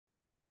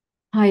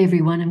Hi,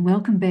 everyone, and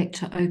welcome back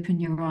to Open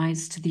Your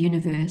Eyes to the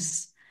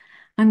Universe.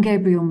 I'm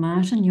Gabrielle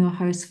Martin, your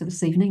host for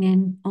this evening,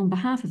 and on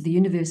behalf of the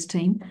Youniverse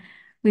team,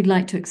 we'd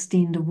like to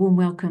extend a warm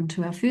welcome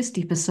to our first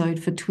episode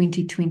for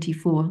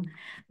 2024.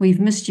 We've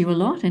missed you a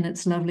lot, and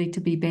it's lovely to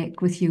be back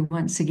with you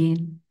once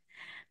again.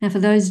 Now, for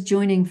those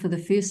joining for the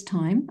first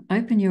time,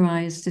 Open Your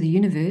Eyes to the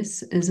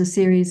Universe is a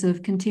series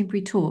of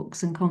contemporary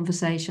talks and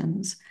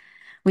conversations.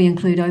 We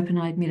include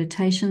open-eyed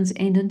meditations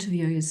and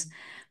interviews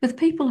with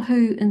people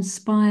who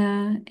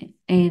inspire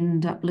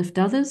and uplift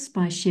others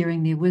by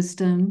sharing their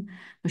wisdom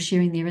or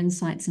sharing their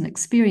insights and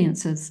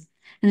experiences,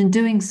 and in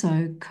doing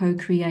so,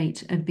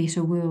 co-create a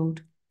better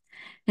world.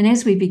 And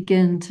as we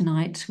begin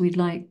tonight, we'd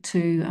like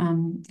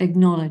to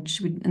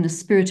acknowledge, in the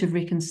spirit of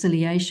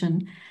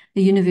reconciliation,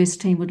 the Youniverse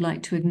team would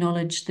like to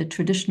acknowledge the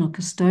traditional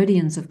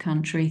custodians of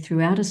country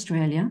throughout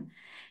Australia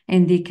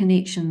and their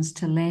connections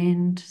to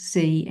land,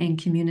 sea,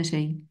 and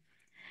community.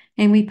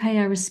 And we pay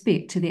our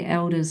respect to their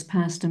elders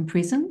past and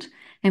present,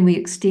 and we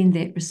extend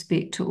that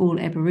respect to all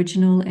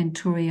Aboriginal and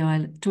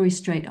Torres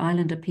Strait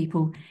Islander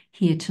people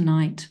here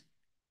tonight.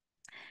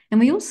 And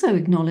we also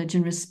acknowledge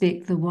and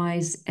respect the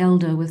wise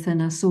elder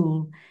within us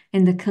all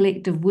and the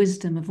collective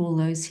wisdom of all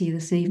those here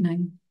this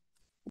evening.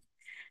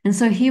 And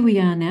so here we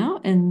are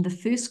now in the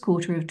first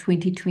quarter of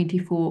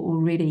 2024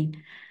 already.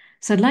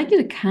 So I'd like you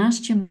to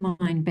cast your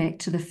mind back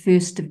to the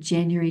 1st of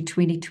January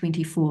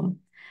 2024,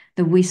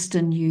 the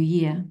Western New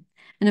Year.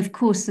 And of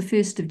course, the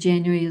 1st of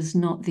January is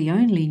not the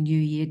only New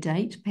Year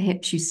date.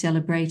 Perhaps you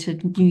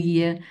celebrated New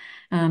Year,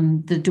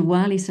 the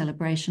Diwali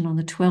celebration on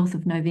the 12th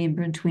of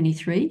November in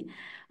 23,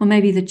 or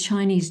maybe the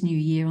Chinese New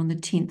Year on the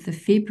 10th of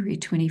February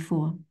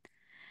 24.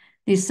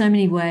 There's so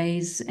many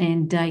ways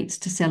and dates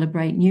to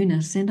celebrate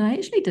newness, and I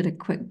actually did a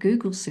quick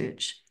Google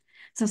search.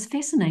 So I was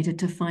fascinated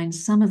to find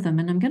some of them,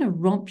 and I'm going to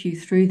romp you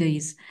through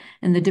these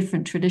and the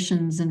different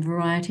traditions and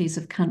varieties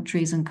of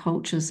countries and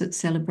cultures that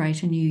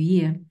celebrate a new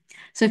year.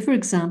 So, for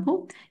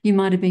example, you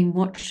might have been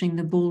watching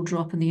the ball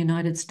drop in the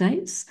United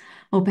States,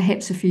 or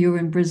perhaps if you were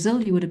in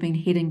Brazil, you would have been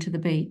heading to the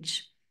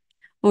beach,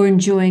 or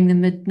enjoying the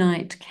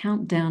midnight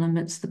countdown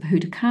amidst the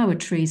Purakawa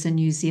trees in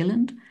New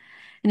Zealand.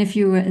 And if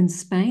you were in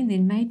Spain,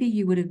 then maybe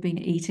you would have been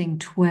eating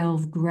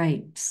 12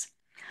 grapes,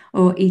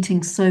 or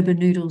eating soba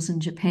noodles in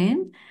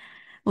Japan,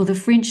 or the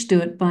French do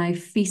it by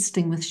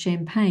feasting with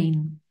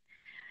champagne.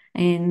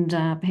 And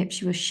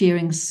perhaps you were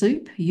sharing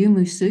soup,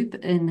 yumu soup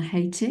in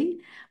Haiti,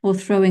 or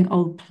throwing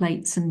old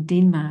plates in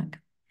Denmark.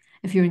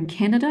 If you're in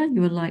Canada,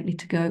 you are likely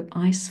to go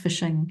ice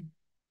fishing.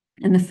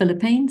 In the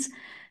Philippines,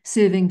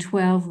 serving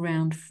 12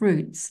 round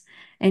fruits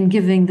and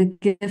giving the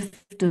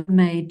gift of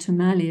made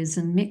tamales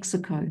in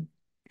Mexico,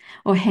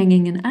 or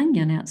hanging an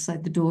onion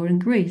outside the door in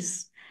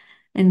Greece.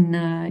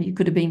 And you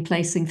could have been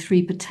placing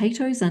 3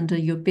 potatoes under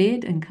your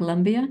bed in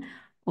Colombia,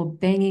 or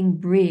banging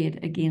bread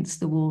against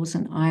the walls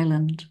in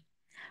Ireland.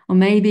 Or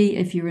maybe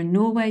if you're in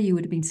Norway, you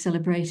would have been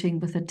celebrating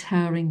with a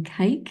towering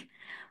cake,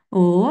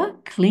 or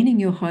cleaning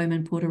your home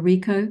in Puerto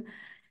Rico,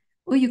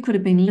 or you could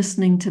have been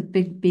listening to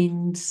Big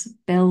Ben's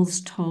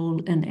bells toll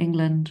in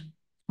England,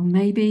 or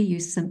maybe you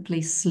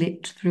simply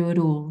slept through it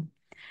all.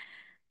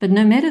 But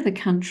no matter the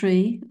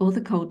country or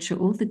the culture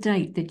or the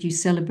date that you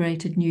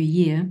celebrated New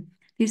Year,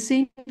 there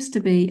seems to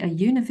be a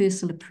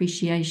universal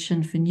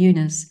appreciation for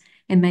newness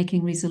and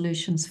making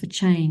resolutions for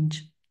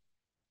change.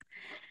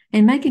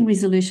 And making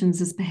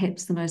resolutions is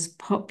perhaps the most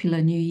popular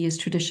New Year's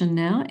tradition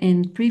now,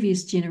 and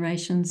previous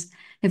generations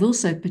have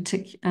also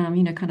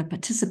kind of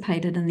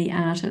participated in the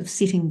art of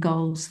setting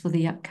goals for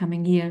the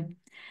upcoming year.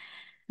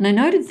 And I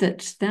noted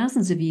that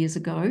thousands of years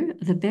ago,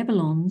 the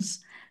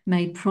Babylons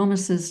made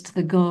promises to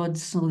the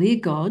gods or their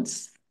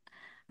gods,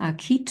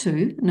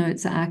 Akitu, no,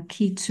 it's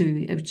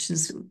Akitu, which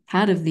is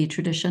part of their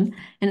tradition,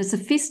 and it's a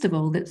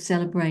festival that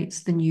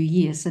celebrates the new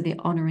year, so they're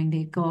honoring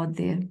their god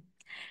there.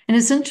 And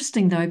it's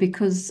interesting though,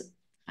 because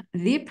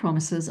their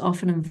promises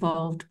often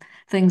involved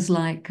things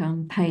like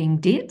paying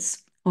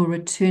debts or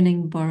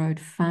returning borrowed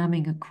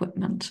farming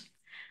equipment.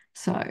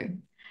 So,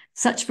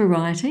 such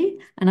variety.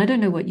 And I don't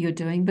know what you're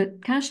doing,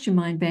 but cast your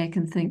mind back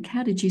and think,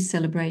 how did you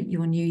celebrate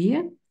your new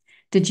year?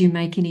 Did you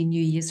make any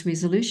New Year's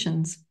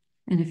resolutions?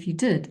 And if you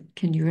did,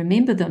 can you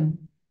remember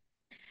them?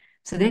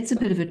 So that's a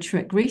bit of a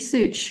trick.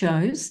 Research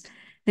shows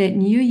that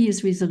New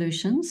Year's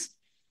resolutions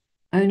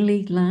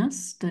only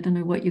last, I don't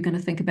know what you're going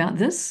to think about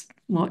this,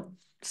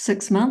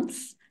 6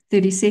 months,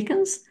 30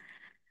 seconds?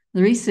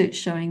 The research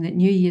showing that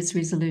New Year's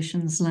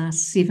resolutions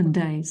last 7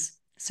 days.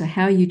 So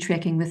how are you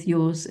tracking with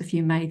yours if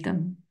you made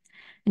them?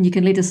 And you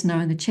can let us know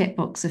in the chat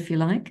box if you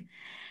like.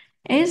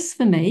 As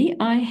for me,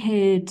 I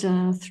had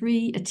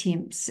 3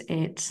 attempts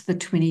at the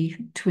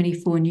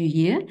 2024 New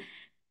Year,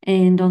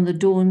 and on the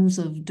dawns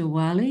of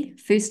Diwali,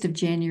 1st of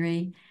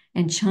January,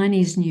 and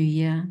Chinese New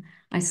Year,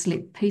 I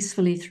slept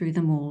peacefully through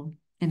them all.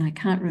 And I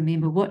can't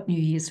remember what New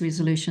Year's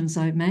resolutions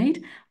I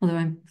made, although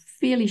I'm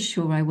fairly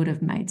sure I would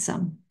have made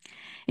some.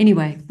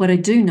 Anyway, what I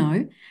do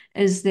know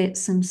is that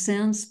some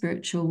sound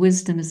spiritual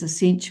wisdom is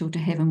essential to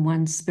have in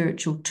one's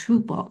spiritual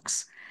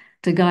toolbox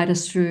to guide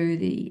us through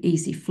the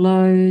easy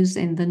flows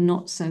and the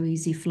not so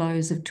easy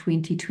flows of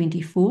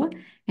 2024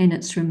 and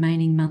its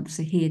remaining months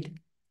ahead.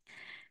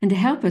 And to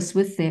help us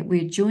with that,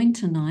 we're joined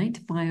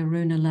tonight by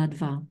Aruna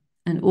Ladva,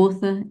 an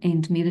author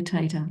and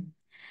meditator.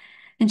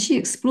 And she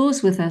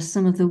explores with us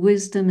some of the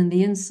wisdom and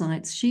the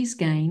insights she's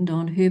gained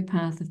on her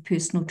path of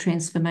personal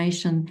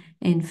transformation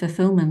and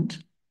fulfillment.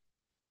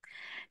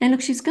 And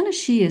look, she's going to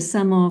share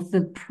some of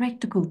the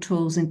practical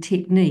tools and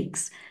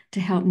techniques to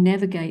help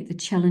navigate the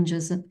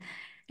challenges and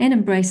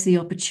embrace the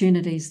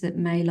opportunities that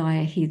may lie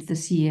ahead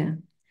this year.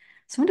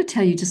 So I want to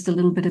tell you just a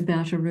little bit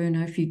about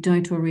Aruna if you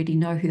don't already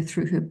know her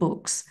through her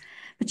books.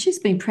 But she's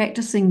been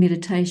practicing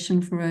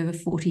meditation for over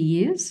 40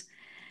 years.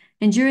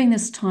 And during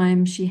this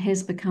time, she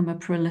has become a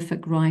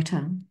prolific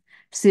writer,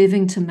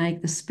 serving to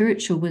make the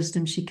spiritual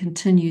wisdom she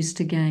continues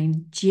to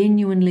gain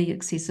genuinely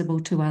accessible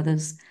to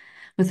others,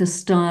 with a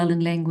style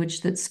and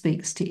language that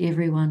speaks to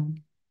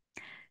everyone.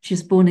 She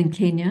was born in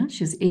Kenya.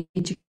 She was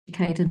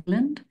educated in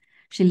England.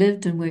 She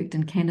lived and worked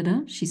in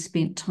Canada. She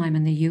spent time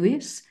in the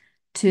US,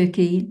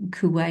 Turkey,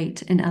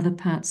 Kuwait, and other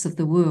parts of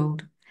the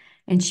world.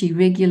 And she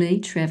regularly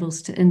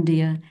travels to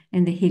India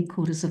and the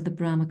headquarters of the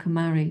Brahma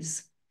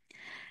Kumaris.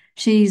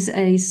 She's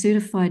a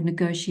certified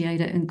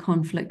negotiator in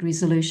conflict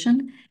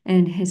resolution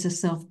and has a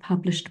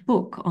self-published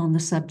book on the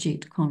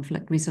subject,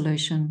 conflict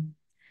resolution.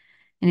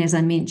 And as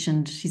I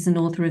mentioned, she's an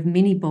author of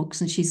many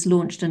books, and she's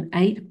launched an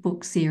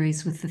 8-book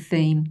series with the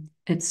theme,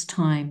 It's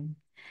Time.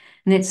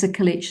 And that's a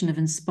collection of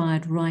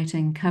inspired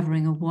writing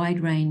covering a wide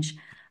range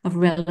of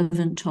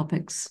relevant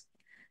topics,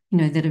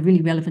 that are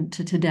really relevant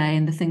to today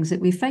and the things that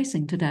we're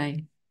facing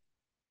today.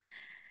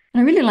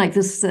 And I really like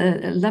this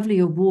lovely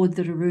award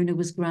that Aruna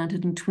was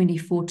granted in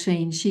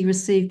 2014. She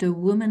received a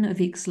Woman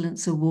of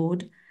Excellence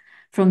Award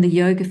from the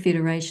Yoga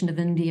Federation of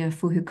India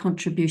for her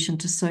contribution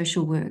to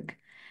social work.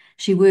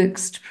 She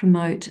works to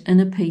promote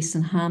inner peace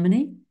and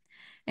harmony,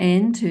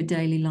 and her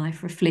daily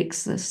life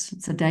reflects this.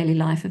 It's a daily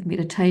life of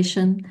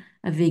meditation,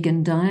 a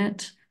vegan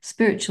diet,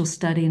 spiritual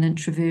study, and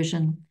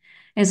introversion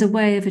as a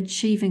way of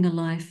achieving a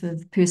life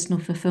of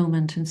personal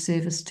fulfillment and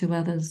service to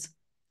others.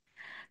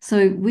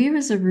 So where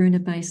is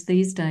Aruna based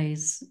these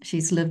days?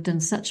 She's lived in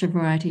such a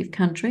variety of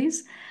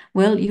countries.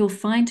 Well, you'll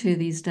find her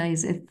these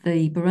days at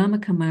the Brahma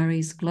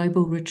Kumaris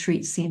Global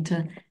Retreat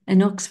Centre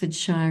in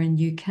Oxfordshire in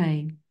UK.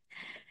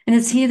 And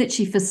it's here that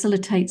she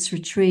facilitates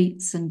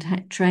retreats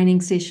and training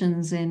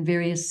sessions and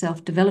various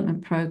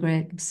self-development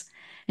programs.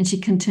 And she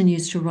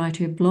continues to write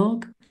her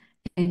blog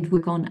and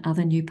work on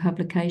other new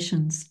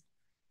publications.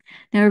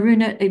 Now,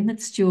 Aruna,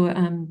 amidst your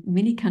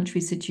many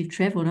countries that you've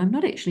travelled, I'm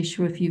not actually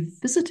sure if you've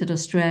visited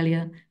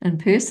Australia in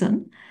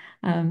person.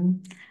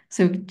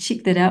 So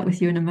check that out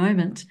with you in a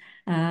moment.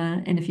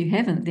 And if you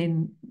haven't,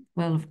 then,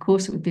 well, of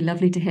course, it would be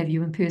lovely to have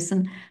you in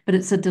person, but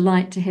it's a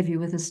delight to have you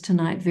with us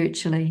tonight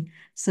virtually.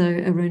 So,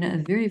 Aruna,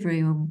 a very,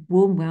 very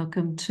warm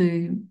welcome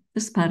to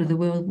this part of the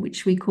world,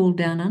 which we call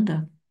Down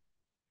Under.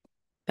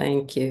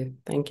 Thank you.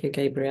 Thank you,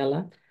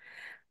 Gabriella.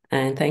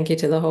 And thank you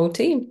to the whole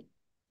team.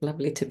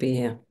 Lovely to be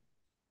here.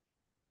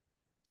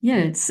 Yeah,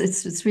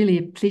 it's really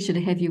a pleasure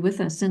to have you with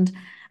us. And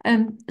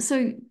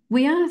so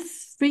we're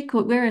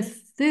a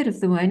third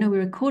of the way. No,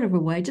 we're a quarter of the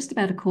way, just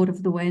about a quarter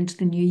of the way into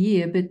the new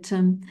year, but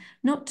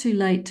not too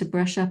late to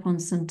brush up on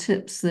some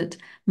tips that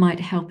might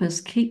help us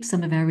keep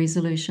some of our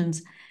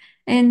resolutions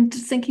and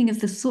thinking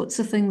of the sorts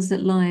of things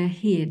that lie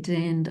ahead.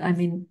 And I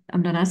mean,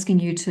 I'm not asking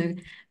you to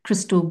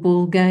crystal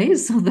ball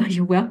gaze, although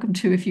you're welcome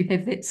to if you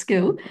have that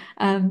skill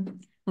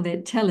or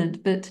that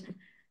talent, but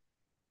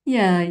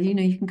yeah,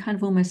 you can kind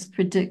of almost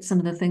predict some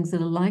of the things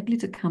that are likely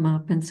to come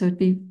up. And so I'd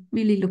be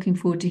really looking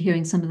forward to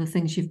hearing some of the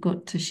things you've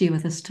got to share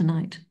with us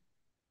tonight.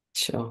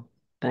 Sure.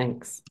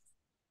 Thanks.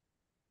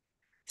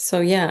 So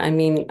yeah, I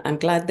mean, I'm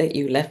glad that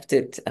you left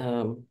it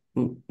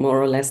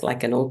more or less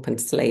like an open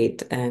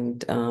slate.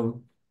 And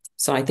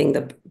so I think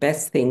the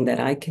best thing that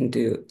I can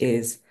do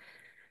is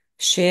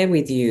share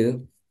with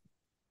you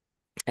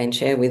and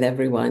share with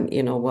everyone,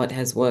 what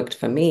has worked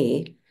for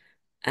me.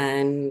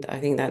 And I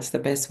think that's the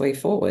best way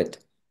forward.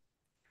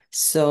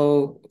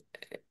 So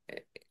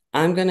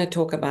I'm going to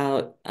talk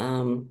about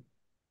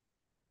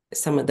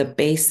some of the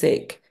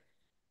basic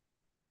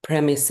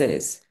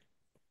premises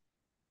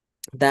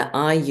that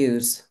I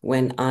use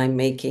when I'm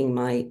making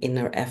my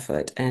inner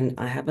effort. And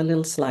I have a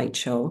little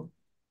slideshow.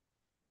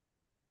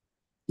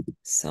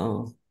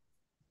 So,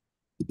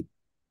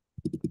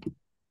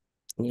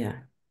 yeah,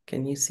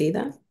 can you see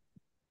that?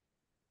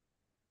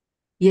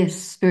 Yes,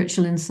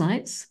 spiritual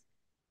insights.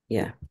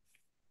 Yeah.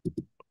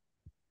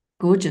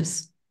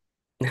 Gorgeous.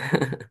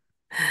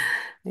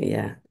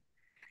 Yeah.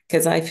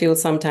 Because I feel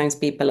sometimes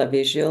people are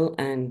visual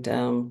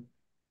and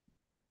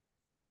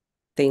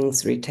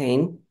things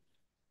retain.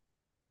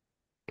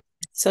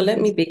 So let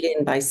me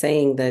begin by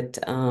saying that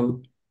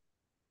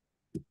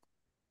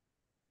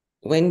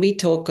when we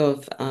talk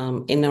of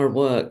inner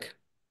work,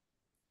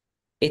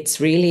 it's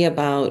really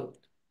about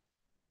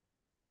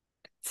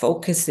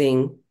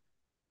focusing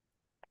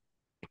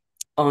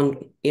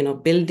on,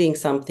 building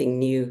something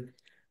new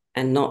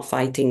and not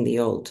fighting the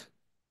old.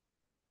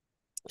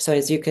 So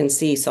as you can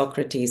see,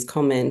 Socrates'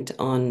 comment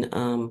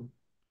on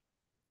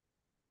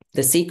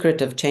the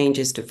secret of change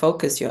is to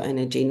focus your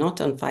energy not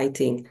on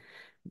fighting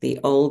the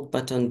old,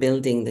 but on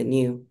building the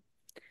new.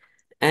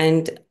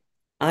 And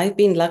I've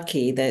been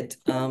lucky that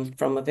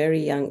from a very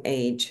young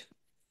age,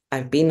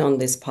 I've been on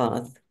this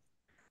path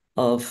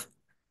of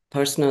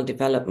personal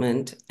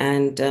development,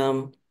 and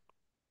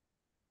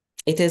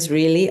it has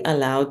really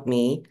allowed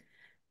me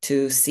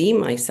to see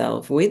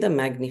myself with a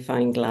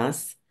magnifying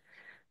glass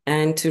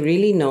and to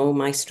really know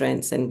my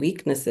strengths and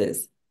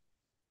weaknesses.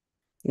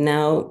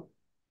 Now,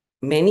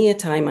 many a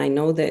time I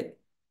know that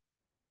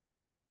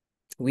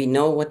we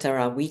know what are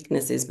our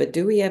weaknesses, but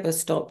do we ever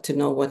stop to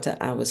know what are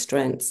our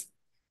strengths?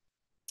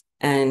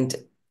 And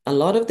a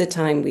lot of the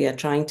time we are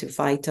trying to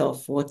fight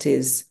off what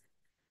is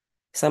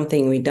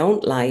something we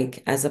don't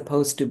like, as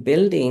opposed to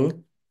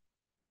building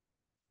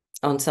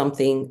on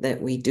something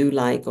that we do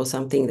like or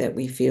something that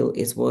we feel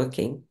is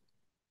working.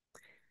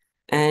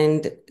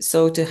 And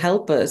so to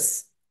help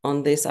us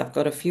on this, I've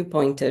got a few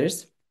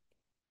pointers.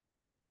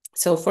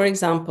 So for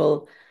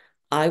example,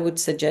 I would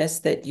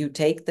suggest that you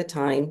take the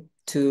time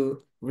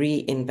to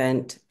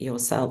reinvent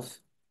yourself.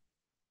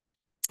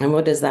 And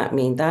what does that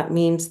mean? That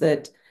means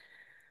that,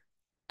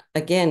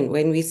 again,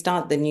 when we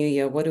start the new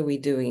year, what are we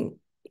doing?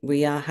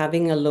 We are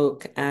having a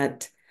look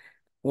at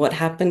what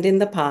happened in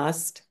the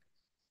past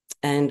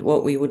and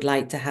what we would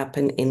like to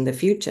happen in the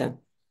future.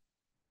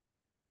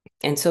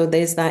 And so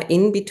there's that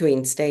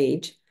in-between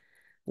stage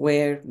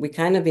where we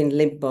kind of in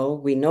limbo.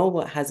 We know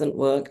what hasn't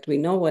worked, we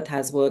know what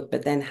has worked,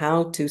 but then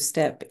how to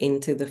step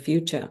into the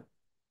future.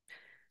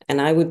 And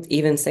I would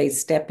even say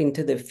step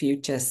into the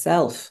future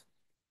self.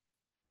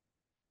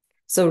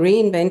 So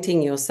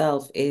reinventing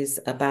yourself is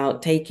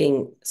about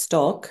taking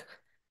stock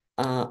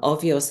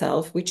of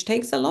yourself, which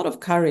takes a lot of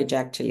courage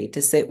actually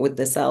to sit with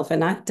the self.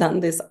 And I've done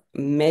this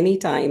many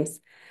times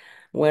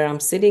where I'm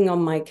sitting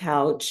on my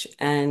couch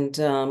and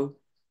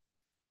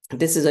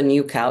this is a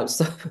new couch,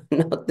 so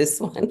not this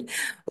one,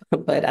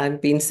 but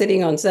I've been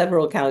sitting on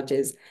several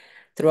couches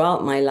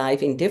throughout my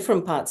life in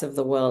different parts of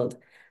the world.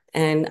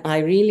 And I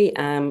really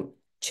am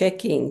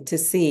checking to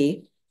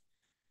see,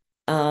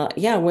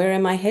 yeah, where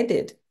am I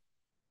headed?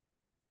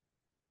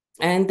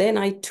 And then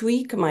I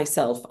tweak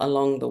myself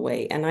along the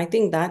way. And I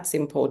think that's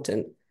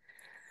important.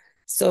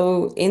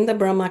 So in the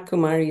Brahma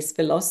Kumari's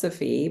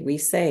philosophy, we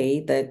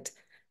say that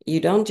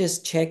you don't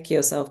just check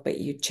yourself, but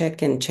you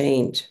check and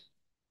change.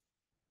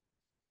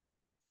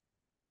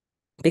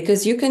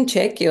 Because you can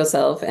check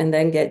yourself and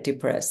then get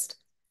depressed,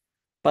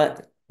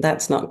 but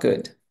that's not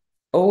good.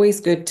 Always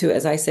good to,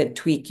 as I said,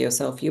 tweak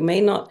yourself. You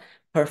may not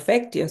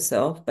perfect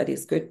yourself, but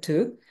it's good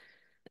to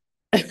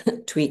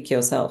tweak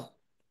yourself.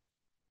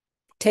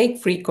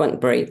 Take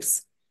frequent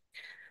breaks.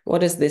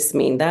 What does this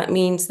mean? That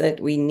means that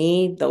we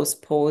need those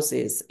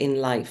pauses in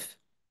life.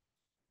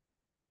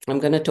 I'm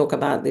going to talk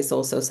about this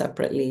also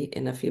separately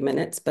in a few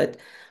minutes, but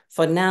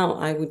for now,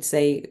 I would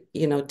say,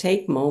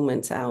 take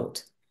moments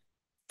out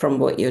from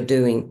what you're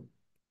doing.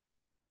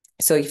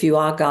 So if you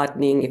are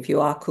gardening, if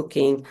you are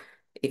cooking,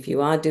 if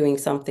you are doing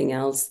something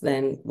else,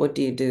 then what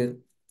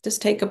do?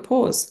 Just take a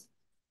pause.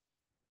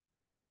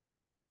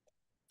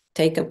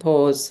 Take a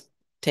pause,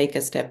 take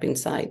a step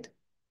inside.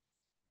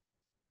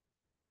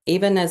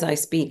 Even as I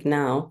speak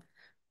now,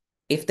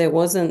 if there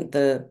wasn't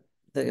the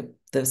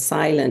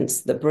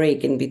silence, the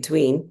break in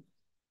between,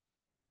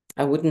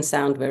 I wouldn't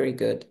sound very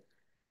good,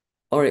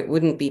 or it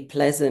wouldn't be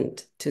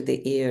pleasant to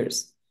the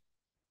ears.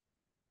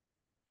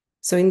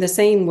 So in the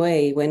same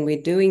way, when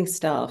we're doing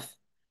stuff,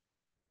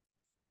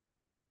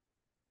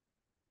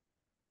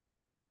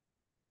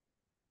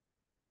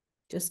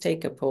 just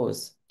take a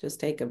pause, just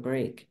take a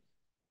break.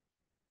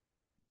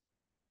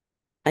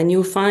 And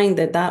you'll find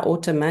that that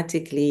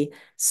automatically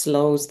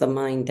slows the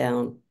mind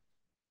down.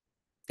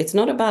 It's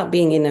not about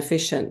being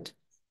inefficient,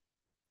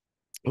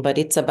 but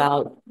it's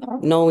about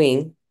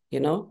knowing,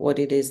 what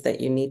it is that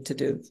you need to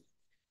do.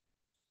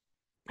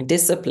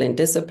 Discipline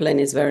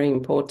is very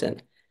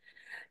important.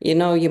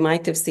 You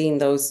might have seen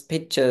those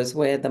pictures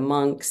where the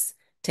monks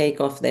take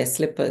off their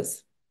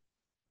slippers,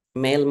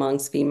 male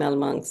monks, female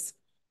monks,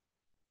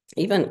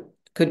 even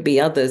could be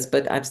others,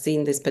 but I've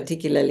seen this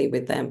particularly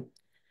with them.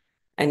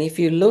 And if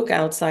you look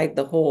outside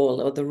the hall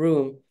or the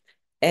room,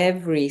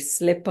 every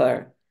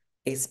slipper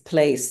is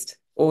placed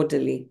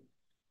orderly.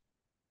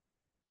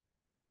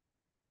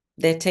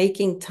 They're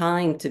taking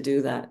time to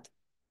do that.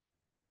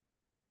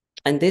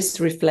 And this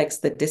reflects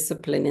the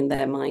discipline in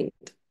their mind.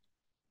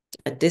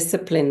 A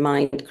disciplined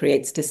mind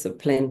creates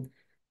discipline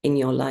in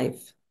your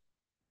life.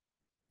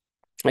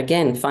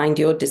 Again, find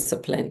your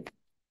discipline.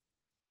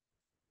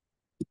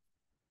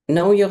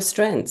 Know your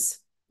strengths.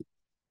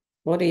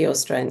 What are your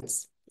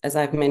strengths? As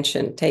I've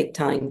mentioned, take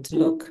time to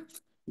look.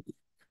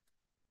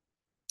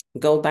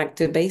 Go back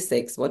to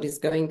basics. What is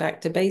going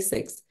back to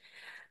basics?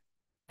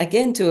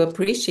 Again, to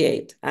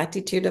appreciate,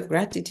 attitude of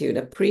gratitude,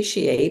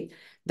 appreciate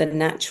the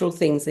natural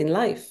things in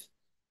life.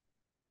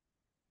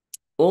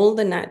 All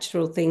the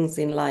natural things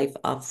in life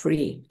are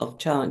free of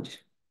charge.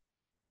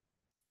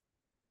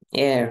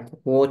 Air,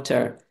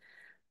 water,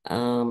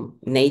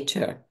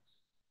 nature.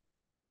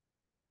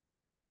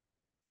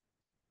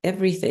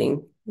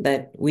 everything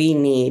that we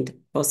need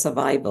for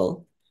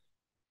survival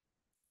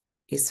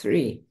is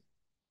free.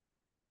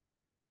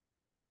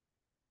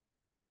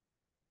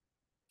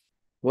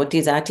 What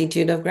is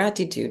attitude of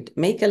gratitude?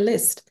 Make a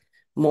list,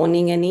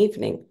 morning and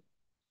evening.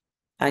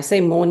 I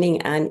say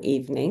morning and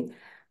evening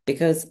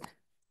because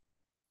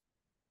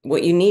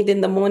what you need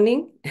in the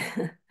morning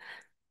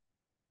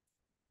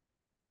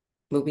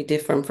will be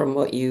different from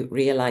what you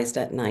realized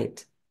at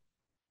night.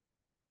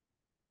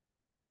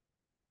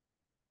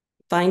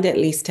 Find at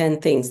least 10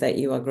 things that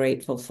you are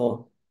grateful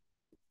for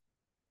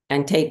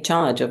and take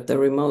charge of the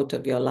remote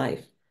of your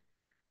life.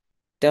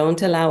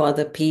 Don't allow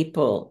other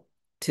people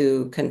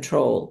to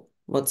control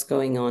what's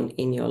going on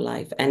in your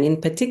life. And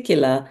in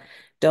particular,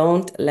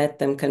 don't let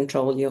them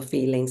control your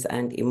feelings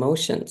and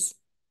emotions.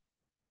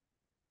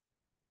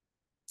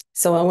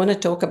 So I want to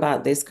talk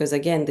about this because,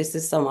 again, this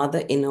is some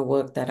other inner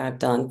work that I've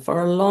done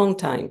for a long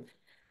time.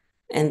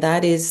 And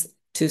that is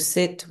to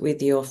sit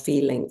with your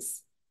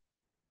feelings.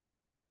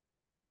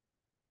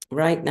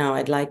 Right now,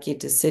 I'd like you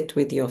to sit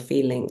with your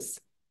feelings.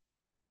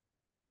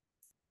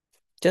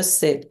 Just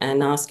sit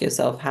and ask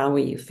yourself, how are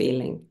you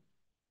feeling?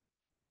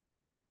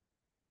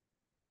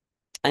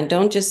 And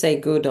don't just say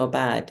good or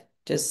bad.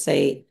 Just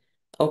say,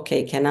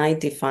 okay, can I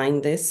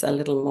define this a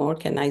little more?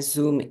 Can I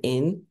zoom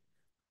in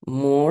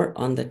more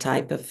on the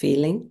type of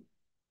feeling?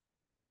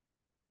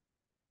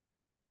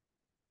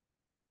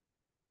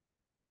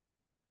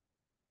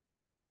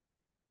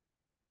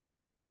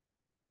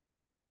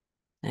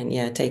 And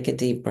yeah, take a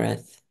deep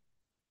breath.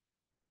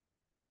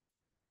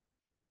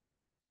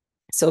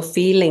 So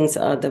feelings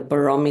are the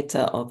barometer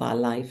of our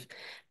life.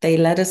 They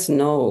let us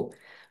know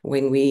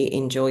when we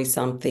enjoy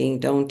something,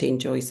 don't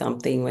enjoy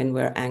something, when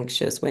we're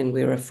anxious, when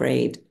we're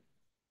afraid.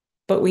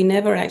 But we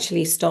never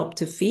actually stop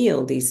to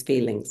feel these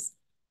feelings.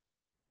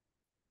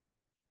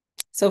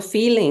 So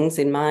feelings,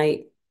 in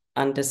my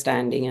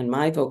understanding and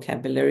my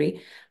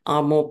vocabulary,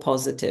 are more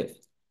positive,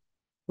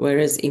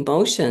 whereas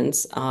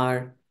emotions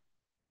are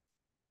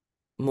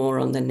more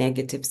on the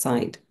negative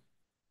side.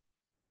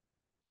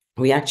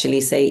 We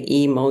actually say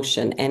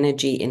emotion,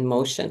 energy in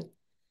motion.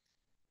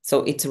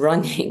 So it's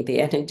running,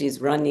 the energy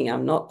is running.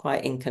 I'm not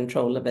quite in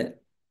control of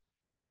it.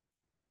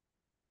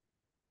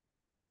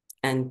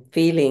 And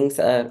feelings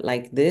are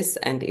like this,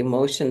 and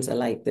emotions are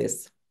like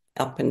this,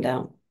 up and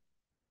down.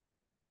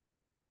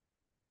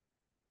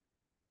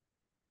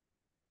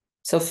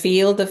 So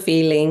feel the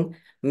feeling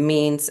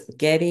means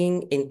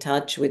getting in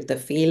touch with the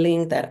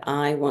feeling that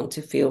I want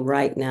to feel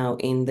right now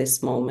in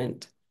this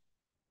moment.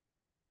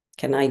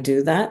 Can I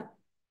do that?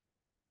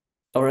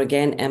 Or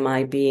again, am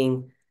I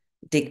being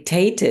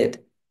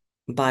dictated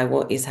by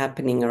what is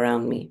happening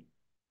around me?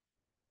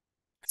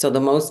 So the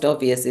most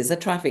obvious is a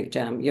traffic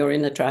jam. You're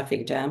in a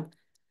traffic jam.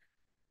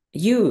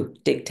 You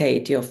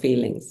dictate your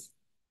feelings.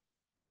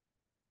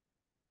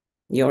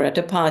 You're at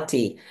a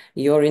party.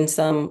 You're in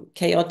some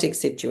chaotic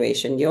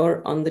situation.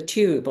 You're on the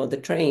tube or the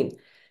train.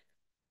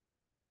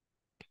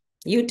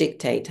 You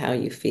dictate how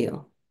you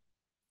feel.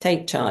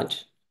 Take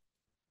charge.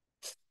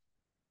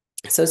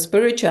 So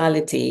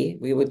spirituality,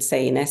 we would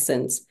say in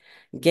essence,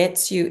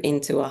 gets you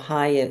into a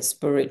higher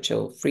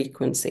spiritual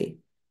frequency.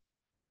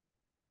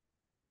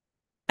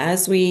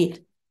 As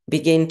we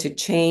begin to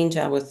change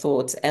our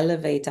thoughts,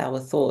 elevate our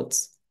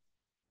thoughts,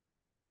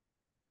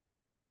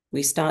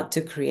 we start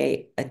to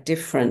create a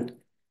different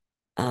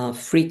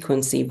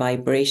frequency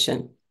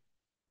vibration.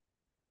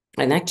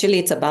 And actually,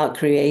 it's about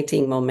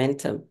creating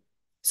momentum.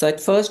 So at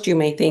first, you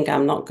may think,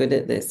 I'm not good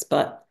at this,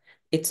 but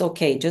it's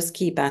okay. Just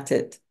keep at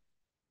it.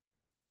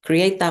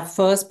 Create that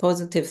first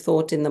positive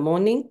thought in the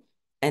morning,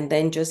 and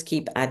then just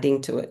keep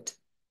adding to it.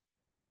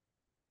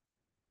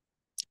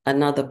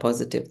 Another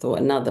positive thought,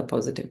 another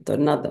positive thought,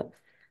 another.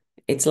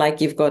 It's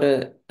like you've got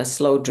a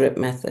slow drip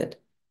method.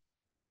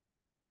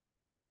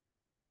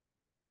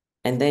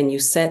 And then you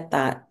set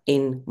that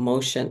in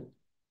motion.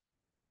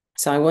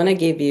 So I want to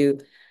give you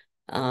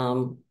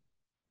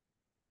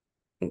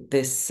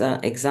this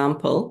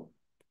example.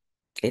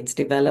 It's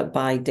developed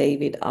by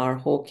David R.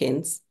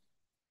 Hawkins.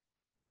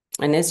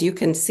 And as you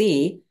can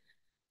see,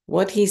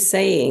 what he's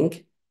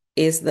saying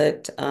is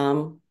that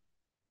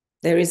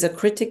there is a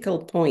critical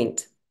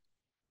point,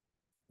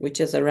 which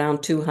is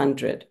around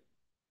 200,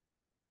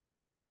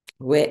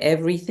 where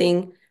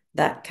everything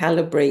that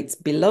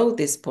calibrates below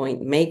this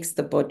point makes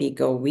the body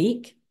go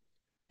weak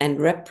and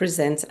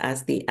represents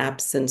as the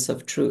absence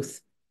of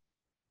truth.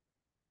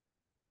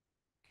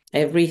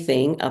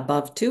 Everything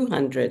above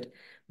 200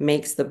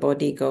 makes the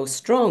body go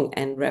strong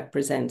and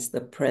represents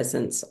the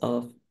presence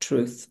of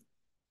truth.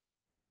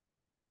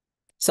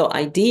 So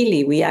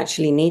ideally, we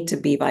actually need to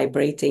be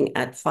vibrating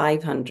at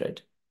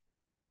 500.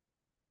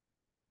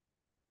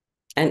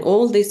 And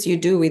all this you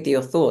do with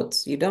your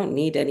thoughts. You don't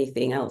need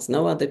anything else,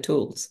 no other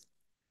tools.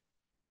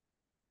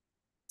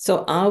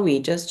 So are we?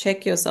 Just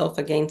check yourself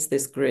against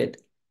this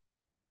grid.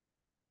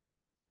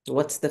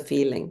 What's the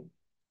feeling?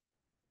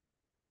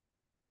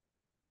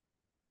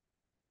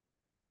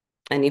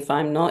 And if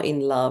I'm not in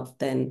love,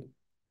 then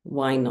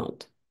why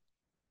not?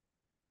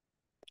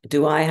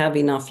 Do I have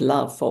enough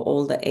love for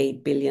all the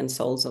 8 billion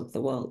souls of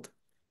the world?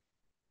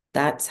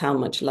 That's how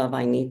much love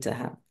I need to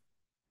have.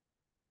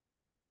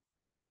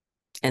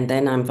 And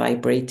then I'm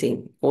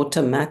vibrating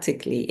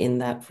automatically in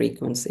that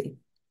frequency.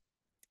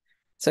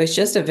 So it's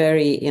just a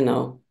very,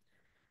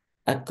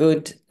 a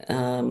good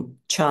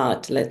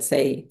chart, let's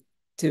say,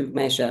 to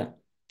measure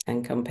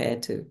and compare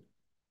to.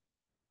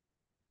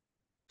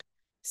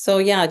 So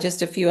yeah,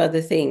 just a few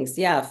other things.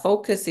 Yeah,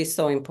 focus is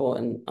so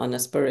important on a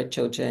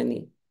spiritual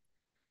journey.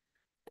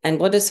 And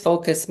what does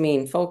focus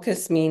mean?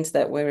 Focus means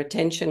that where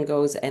attention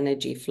goes,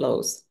 energy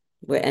flows.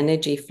 Where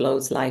energy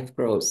flows, life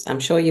grows. I'm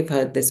sure you've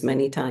heard this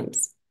many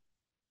times.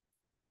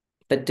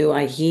 But do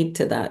I heed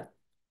to that?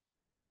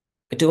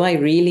 Do I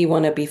really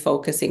want to be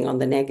focusing on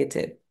the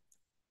negative?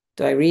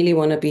 Do I really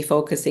want to be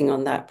focusing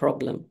on that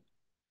problem,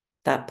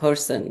 that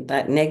person,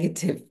 that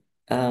negative,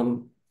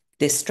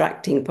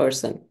 distracting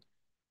person?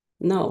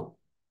 No.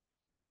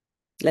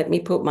 Let me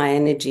put my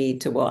energy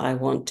to what I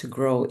want to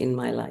grow in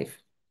my life.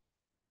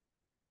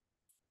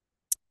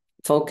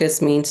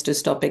 Focus means to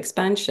stop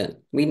expansion.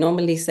 We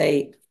normally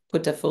say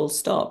put a full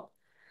stop.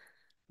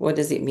 What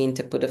does it mean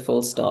to put a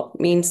full stop?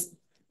 It means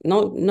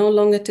no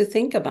longer to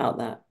think about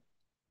that.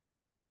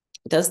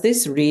 Does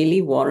this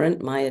really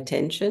warrant my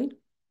attention?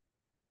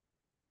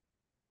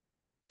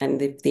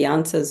 And if the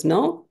answer is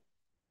no,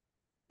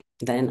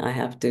 then I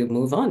have to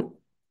move on.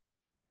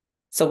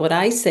 So what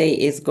I say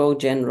is go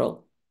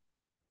general.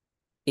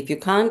 If you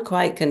can't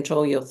quite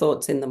control your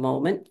thoughts in the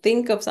moment,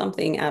 think of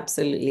something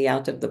absolutely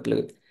out of the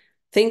blue.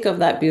 Think of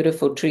that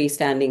beautiful tree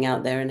standing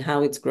out there and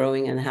how it's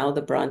growing and how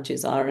the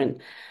branches are.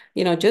 And,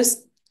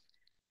 just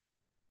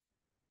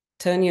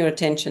turn your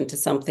attention to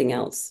something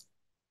else.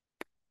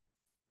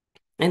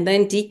 And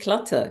then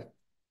declutter.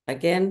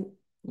 Again,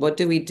 what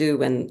do we do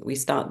when we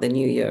start the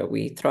new year?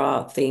 We throw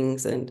out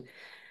things and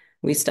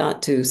we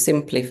start to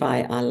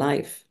simplify our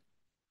life.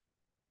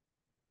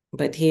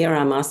 But here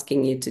I'm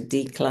asking you to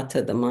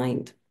declutter the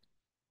mind,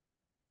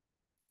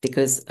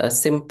 because a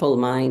simple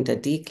mind, a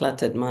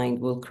decluttered mind,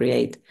 will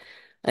create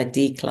a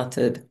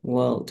decluttered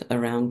world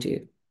around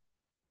you.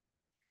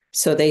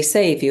 So they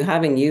say if you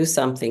haven't used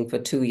something for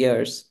 2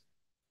 years,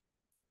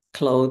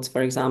 clothes,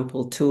 for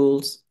example,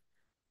 tools,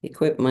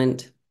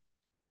 equipment,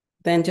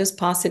 then just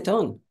pass it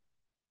on.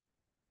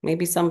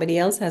 Maybe somebody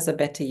else has a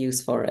better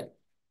use for it.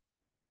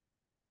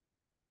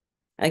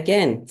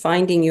 Again,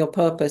 finding your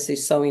purpose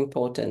is so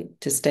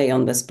important to stay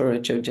on the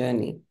spiritual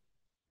journey.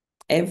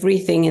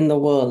 Everything in the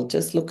world,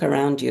 just look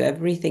around you,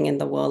 everything in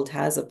the world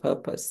has a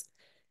purpose.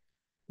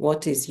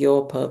 What is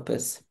your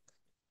purpose?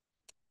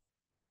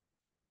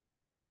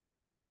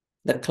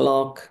 The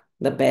clock,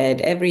 the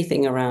bed,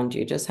 everything around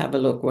you. Just have a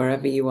look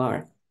wherever you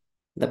are.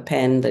 The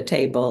pen, the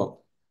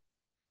table.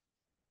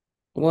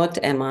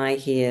 What am I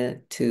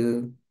here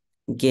to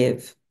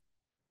give,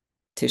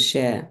 to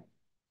share?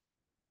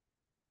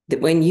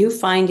 When you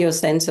find your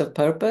sense of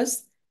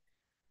purpose,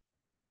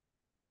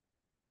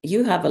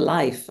 you have a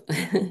life.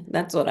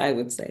 That's what I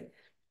would say.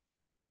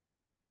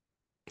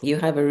 You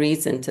have a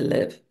reason to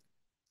live.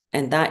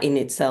 And that in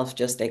itself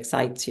just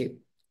excites you.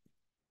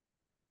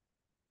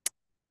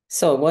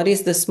 So what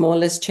is the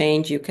smallest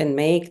change you can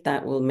make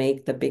that will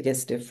make the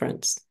biggest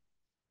difference?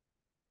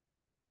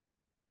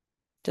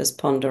 Just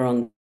ponder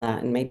on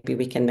that, and maybe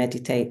we can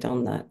meditate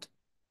on that.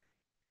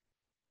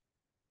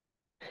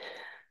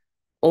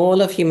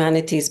 All of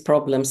humanity's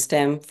problems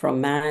stem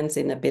from man's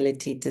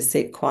inability to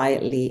sit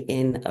quietly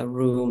in a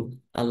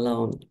room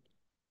alone,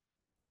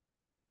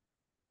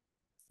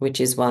 which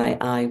is why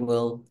I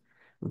will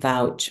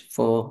vouch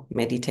for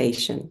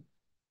meditation.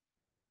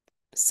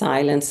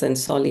 Silence and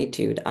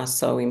solitude are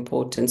so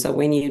important. So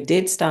when you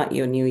did start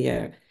your new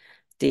year,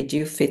 did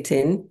you fit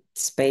in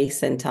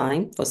space and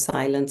time for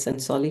silence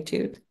and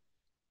solitude?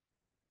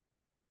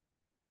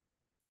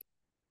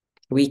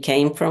 We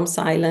came from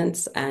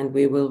silence and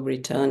we will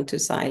return to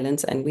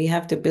silence, and we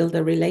have to build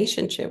a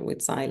relationship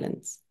with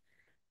silence.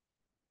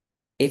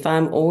 If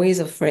I'm always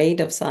afraid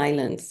of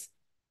silence,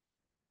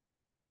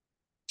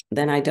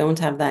 then I don't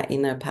have that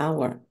inner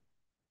power.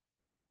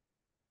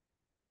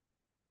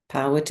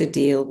 Power to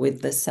deal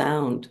with the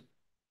sound.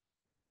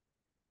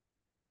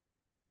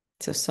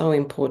 So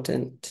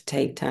important to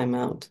take time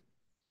out.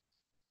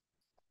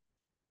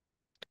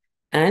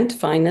 And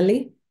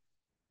finally,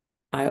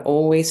 I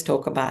always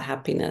talk about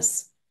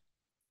happiness,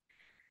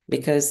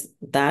 because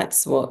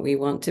that's what we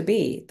want to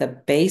be. The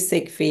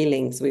basic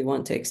feelings we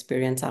want to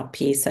experience are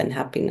peace and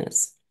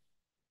happiness.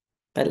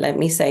 But let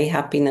me say,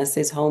 happiness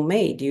is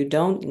homemade. You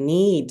don't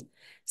need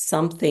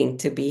something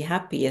to be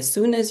happy. As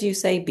soon as you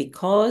say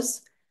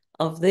because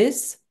of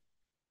this,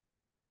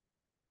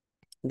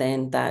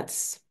 then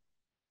that's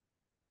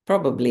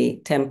probably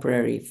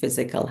temporary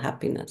physical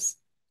happiness.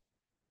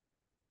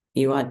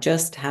 You are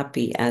just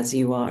happy as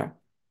you are.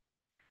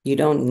 You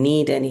don't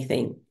need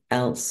anything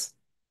else.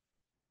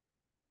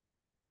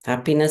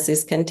 Happiness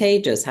is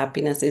contagious.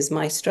 Happiness is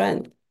my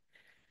strength,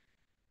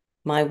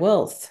 my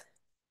wealth.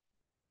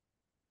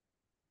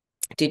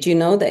 Did you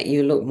know that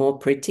you look more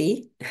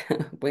pretty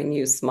when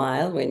you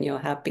smile, when you're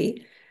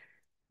happy?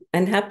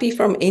 and happy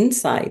from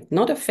inside,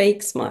 not a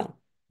fake smile.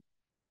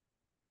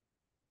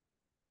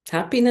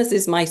 Happiness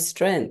is my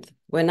strength.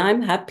 When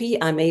I'm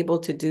happy, I'm able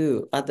to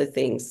do other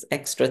things,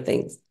 extra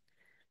things.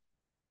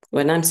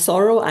 When I'm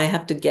sorrow, I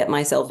have to get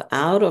myself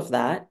out of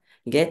that,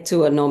 get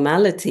to a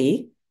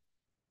normality,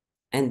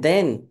 and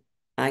then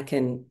I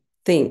can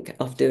think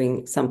of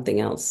doing something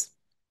else,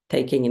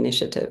 taking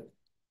initiative.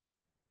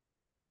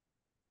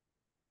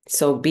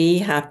 So be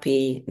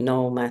happy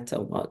no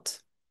matter what.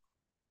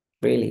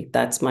 Really,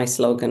 that's my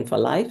slogan for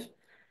life.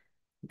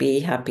 Be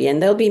happy.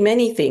 And there'll be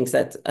many things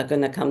that are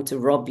going to come to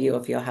rob you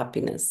of your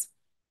happiness.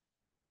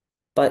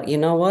 But you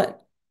know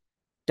what?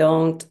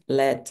 Don't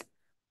let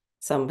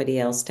somebody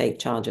else take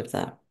charge of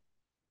that.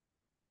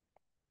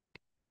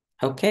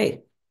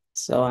 Okay,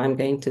 so I'm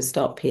going to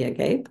stop here,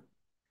 Gabe.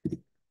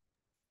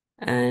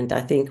 And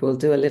I think we'll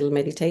do a little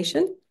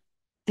meditation.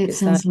 That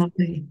Is that sounds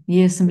lovely.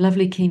 Yeah, some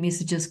lovely key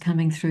messages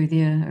coming through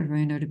there,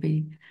 Aruna. It'd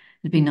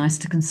be nice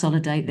to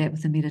consolidate that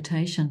with a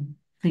meditation.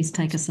 Please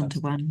take us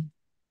into one.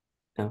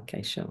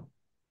 okay? Sure.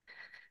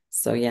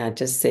 So yeah,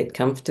 just sit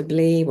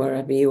comfortably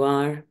wherever you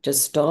are.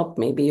 Just stop.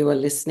 Maybe you are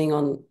listening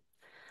on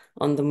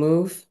the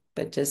move,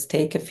 but just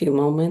take a few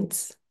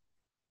moments.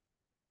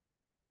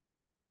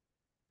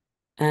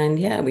 And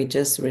yeah, we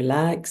just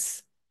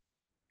relax.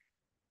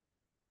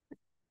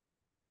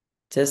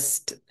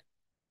 Just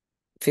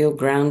feel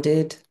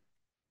grounded.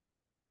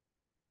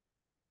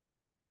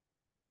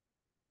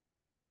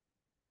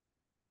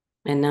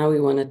 And now we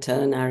want to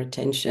turn our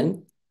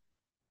attention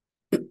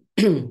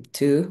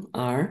to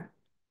our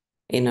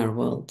inner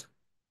world.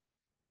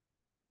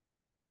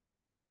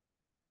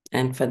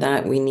 And for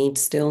that, we need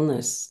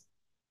stillness.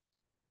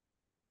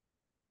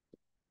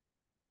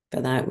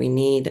 For that, we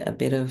need a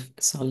bit of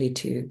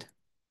solitude.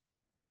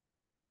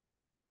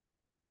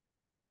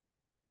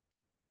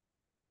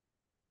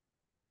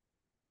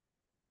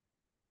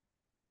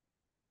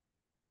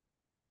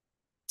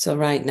 So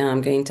right now,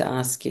 I'm going to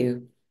ask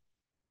you,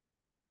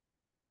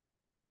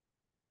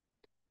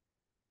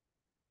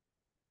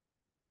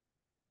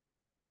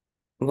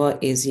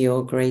 what is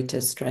your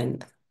greatest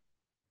strength?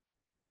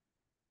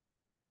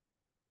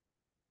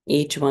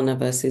 Each one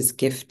of us is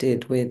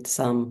gifted with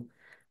some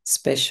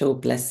special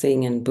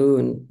blessing and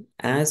boon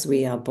as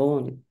we are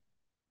born.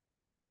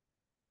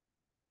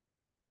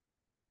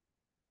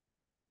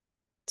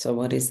 So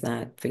what is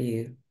that for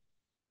you?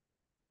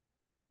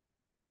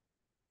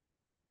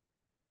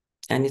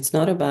 And it's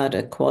not about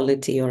a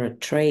quality or a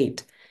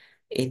trait.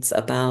 It's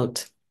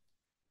about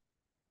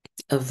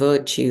a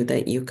virtue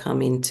that you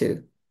come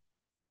into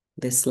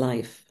this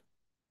life.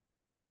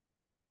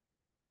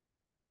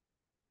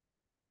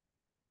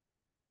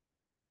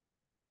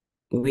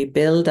 We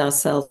build our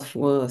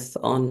self-worth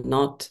on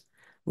not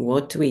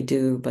what we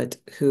do, but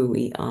who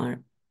we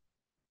are.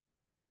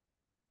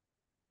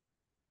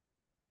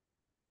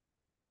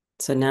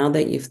 So now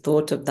that you've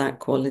thought of that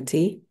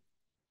quality,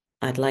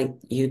 I'd like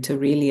you to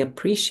really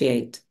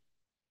appreciate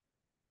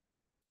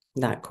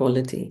that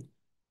quality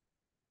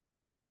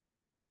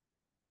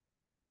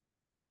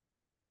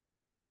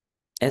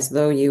as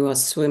though you are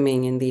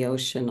swimming in the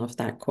ocean of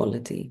that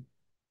quality.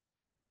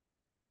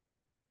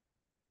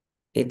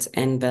 It's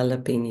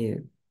enveloping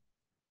you.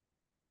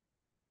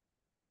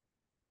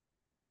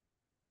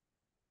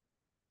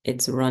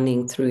 It's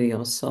running through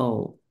your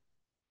soul.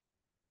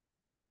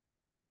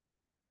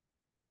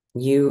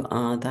 You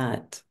are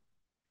that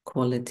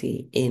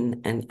quality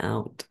in and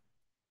out.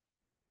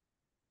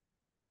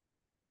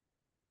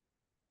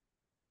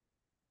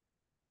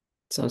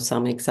 So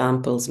some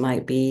examples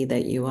might be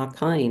that you are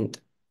kind,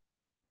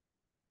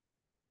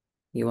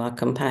 you are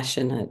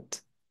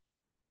compassionate,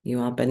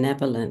 you are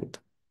benevolent,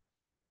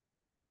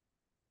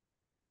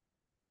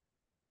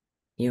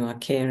 you are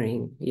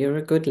caring, you're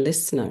a good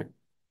listener.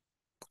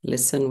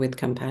 Listen with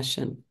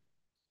compassion.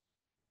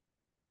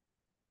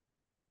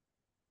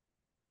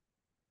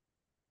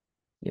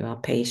 You are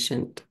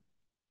patient.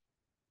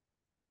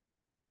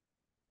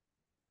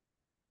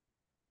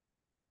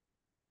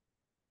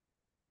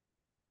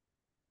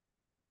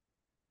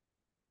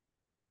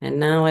 And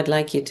now I'd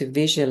like you to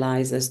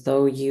visualize as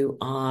though you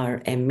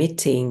are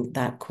emitting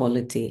that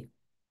quality.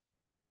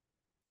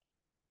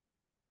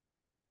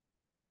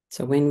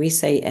 So when we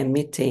say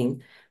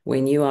emitting,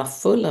 when you are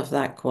full of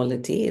that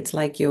quality, it's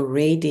like you're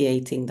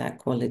radiating that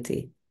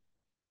quality.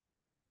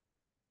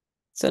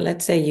 So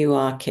let's say you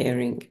are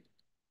caring.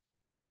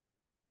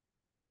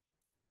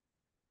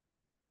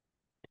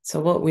 So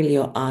what will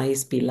your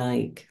eyes be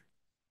like?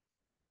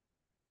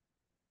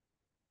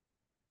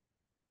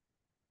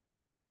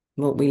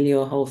 What will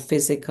your whole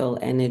physical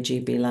energy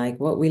be like?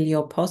 What will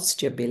your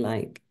posture be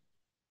like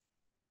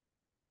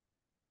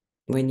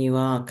when you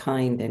are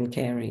kind and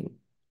caring?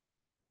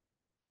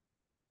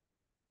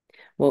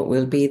 What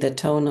will be the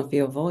tone of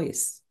your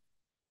voice?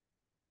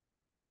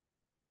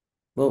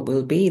 What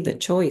will be the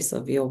choice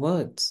of your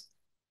words?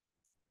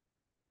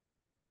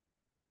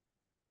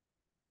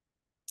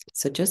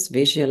 So just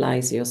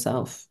visualize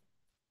yourself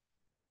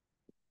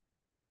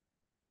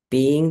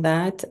being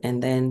that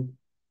and then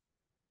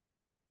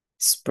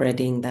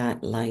spreading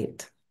that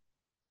light.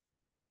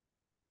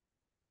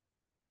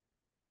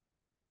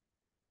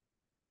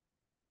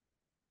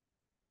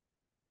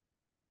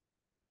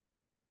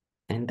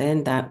 And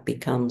then that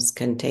becomes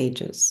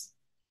contagious.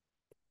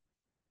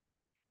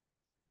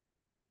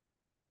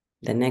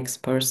 The next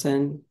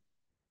person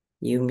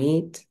you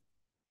meet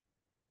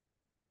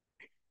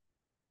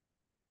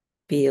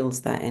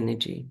feels that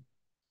energy.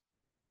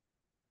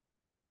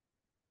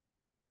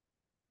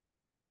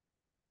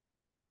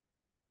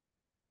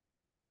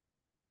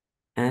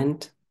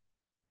 And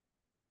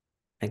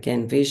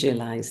again,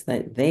 visualize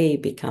that they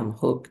become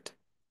hooked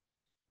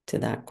to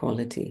that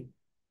quality.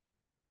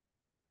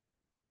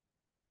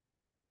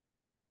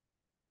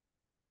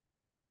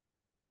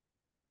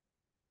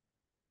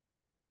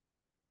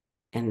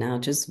 And now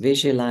just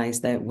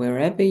visualize that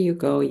wherever you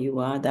go, you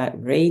are that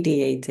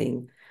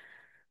radiating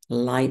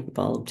light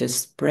bulb,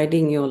 just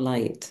spreading your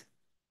light.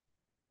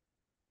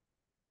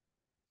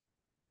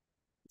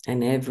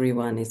 And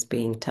everyone is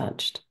being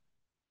touched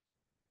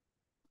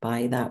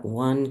by that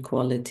one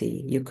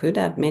quality. You could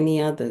have many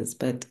others,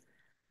 but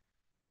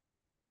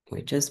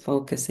we're just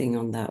focusing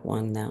on that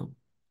one now.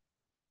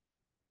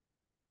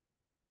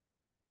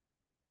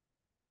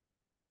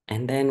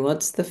 And then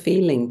what's the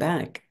feeling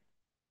back?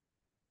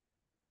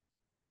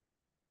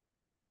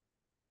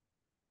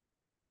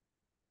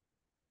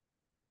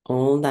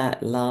 All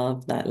that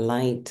love, that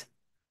light,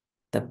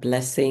 the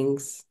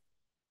blessings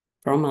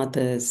from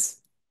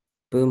others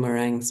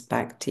boomerangs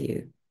back to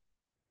you.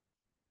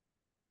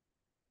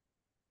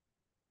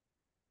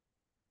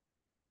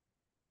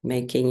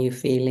 Making you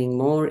feeling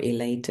more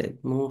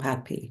elated, more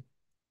happy.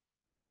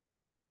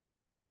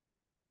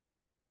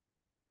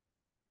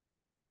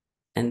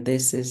 And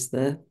this is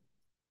the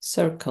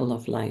circle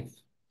of life.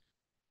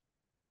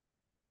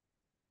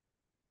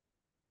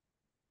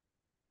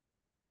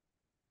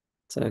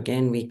 So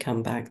again, we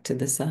come back to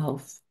the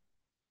self,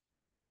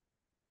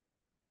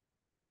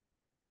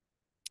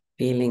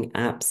 feeling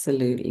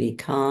absolutely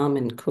calm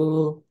and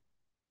cool.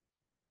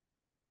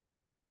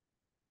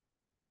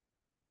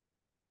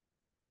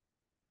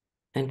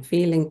 And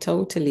feeling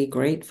totally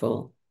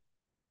grateful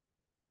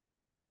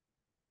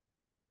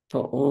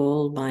for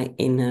all my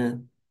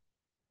inner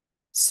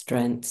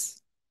strengths.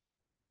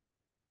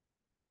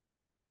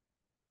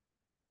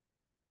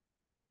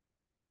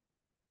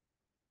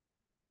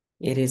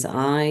 It is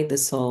I, the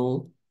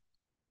soul,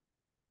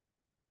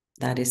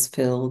 that is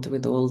filled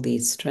with all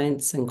these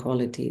strengths and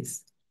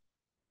qualities.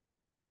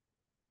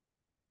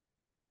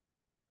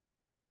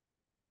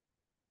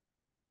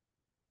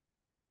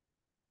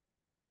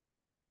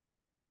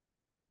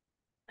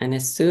 And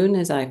as soon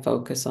as I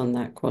focus on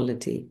that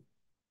quality,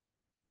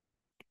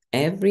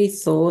 every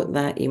thought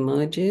that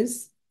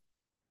emerges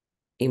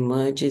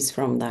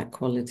from that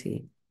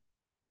quality.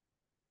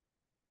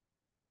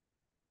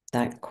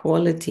 That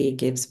quality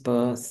gives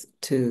birth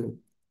to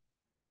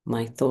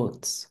my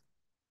thoughts.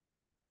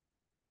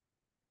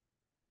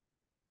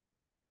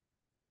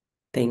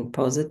 Think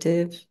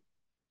positive,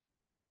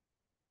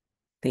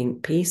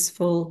 think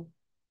peaceful,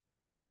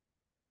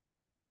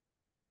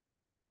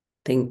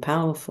 think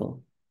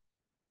powerful,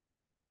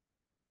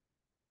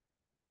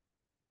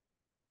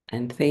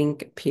 and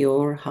think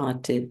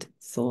pure-hearted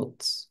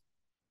thoughts.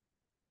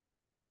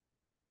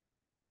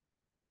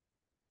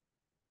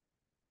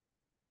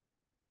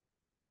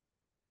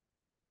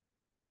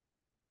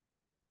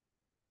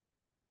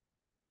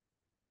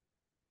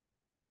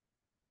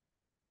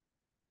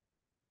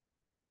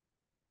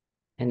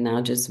 And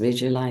now just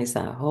visualize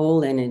that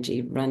whole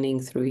energy running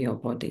through your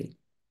body.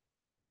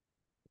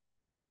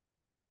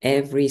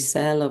 Every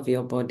cell of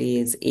your body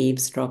is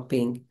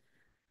eavesdropping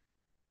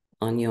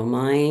on your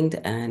mind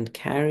and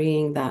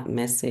carrying that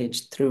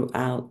message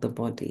throughout the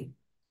body.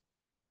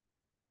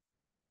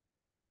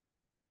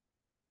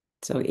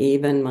 So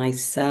even my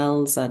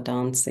cells are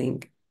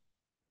dancing.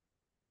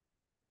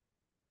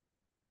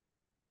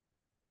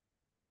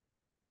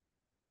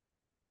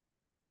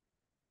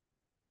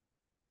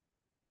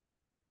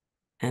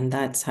 And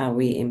that's how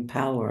we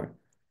empower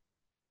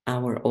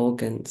our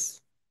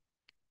organs.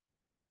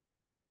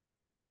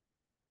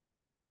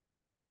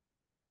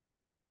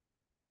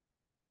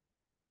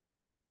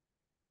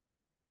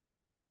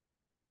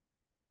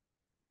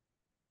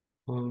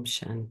 Om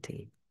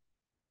Shanti.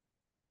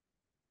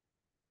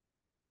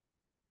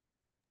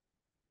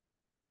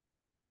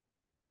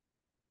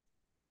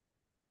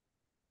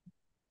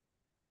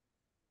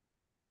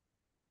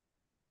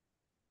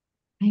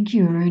 Thank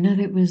you, Aruna.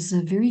 That was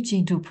a very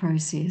gentle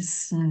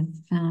process of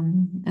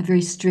a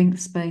very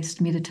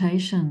strengths-based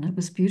meditation. It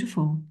was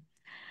beautiful.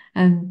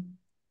 Um,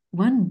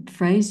 One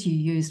phrase you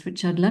used,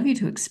 which I'd love you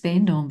to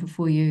expand on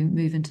before you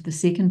move into the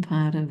second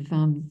part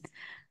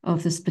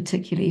of this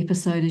particular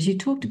episode, is you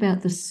talked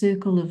about the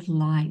circle of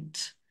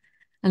light.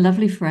 A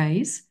lovely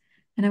phrase.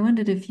 And I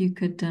wondered if you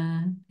could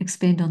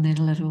expand on that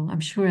a little. I'm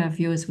sure our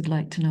viewers would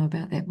like to know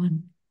about that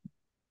one.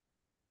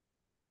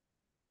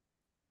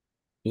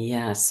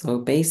 Yeah, so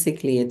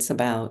basically it's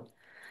about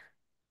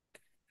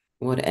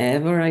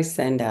whatever I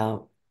send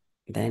out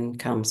then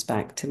comes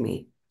back to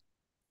me.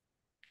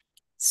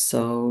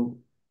 So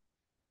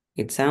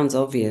it sounds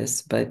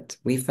obvious, but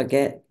we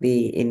forget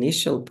the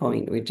initial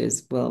point, which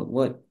is, well,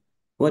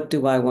 what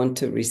do I want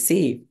to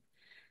receive?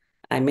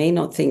 I may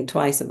not think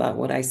twice about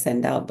what I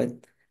send out, but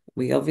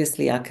we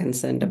obviously are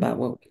concerned about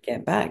what we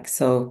get back.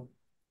 So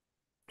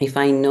if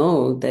I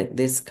know that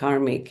this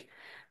karmic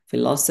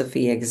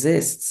philosophy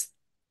exists,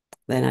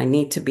 then I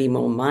need to be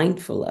more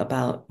mindful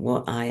about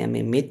what I am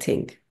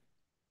emitting.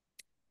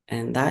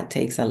 And that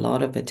takes a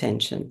lot of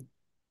attention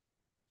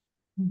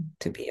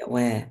to be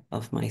aware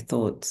of my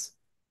thoughts.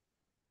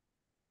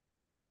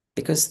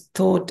 Because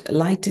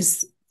light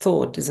is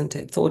thought, isn't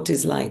it? Thought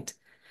is light.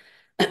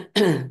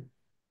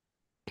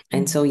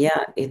 And so,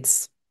 yeah,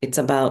 it's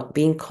about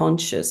being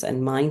conscious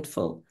and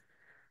mindful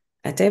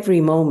at every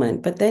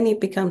moment, but then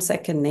it becomes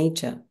second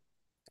nature.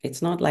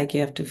 It's not like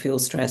you have to feel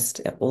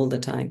stressed all the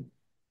time.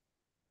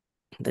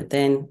 But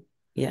then,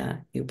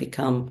 yeah, you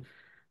become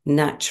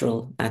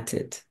natural at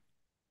it.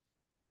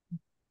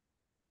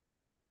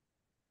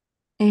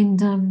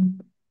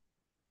 And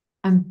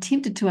I'm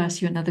tempted to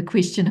ask you another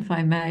question, if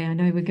I may. I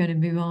know we're going to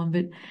move on,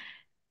 but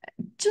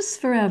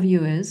just for our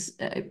viewers,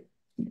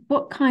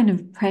 what kind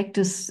of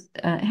practice,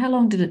 how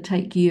long did it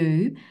take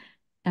you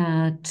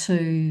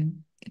to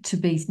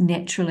be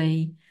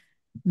naturally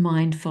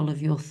mindful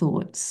of your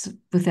thoughts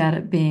without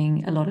it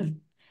being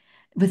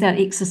without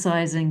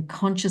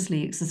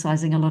consciously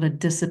exercising a lot of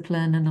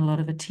discipline and a lot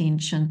of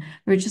attention,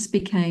 where it just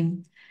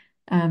became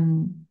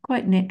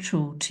quite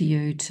natural to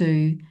you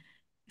to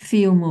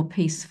feel more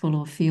peaceful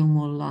or feel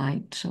more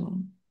light or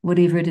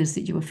whatever it is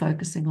that you were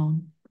focusing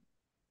on?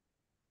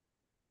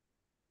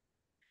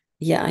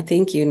 Yeah, I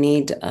think you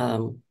need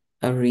a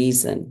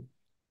reason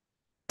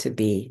to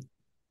be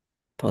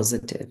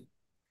positive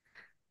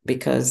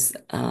because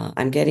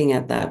I'm getting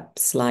at that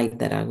slide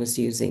that I was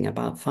using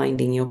about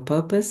finding your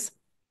purpose.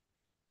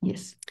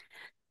 Yes.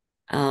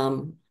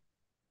 Um,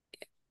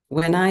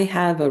 when I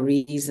have a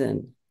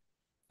reason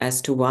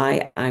as to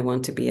why I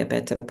want to be a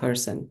better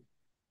person,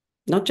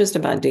 not just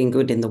about doing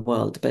good in the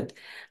world, but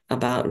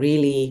about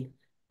really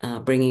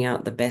bringing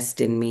out the best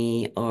in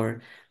me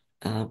or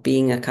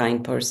being a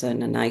kind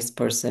person, a nice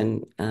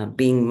person,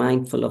 being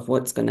mindful of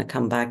what's going to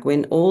come back.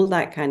 When all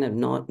that kind of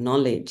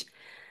knowledge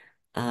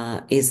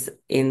is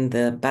in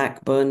the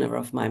back burner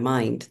of my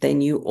mind,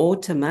 then you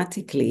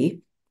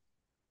automatically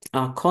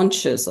are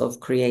conscious of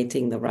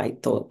creating the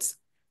right thoughts.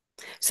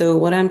 So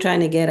what I'm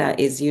trying to get at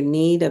is you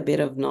need a bit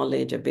of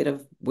knowledge, a bit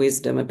of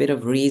wisdom, a bit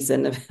of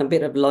reason, a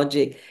bit of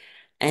logic,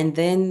 and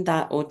then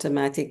that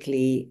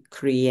automatically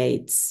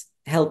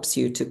helps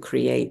you to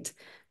create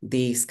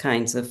these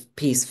kinds of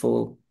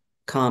peaceful,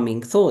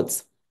 calming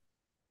thoughts.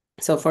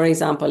 So for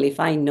example, if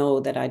I know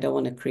that I don't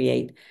want to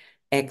create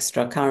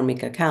extra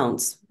karmic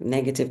accounts,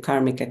 negative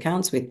karmic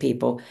accounts with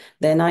people,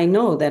 then I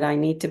know that I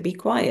need to be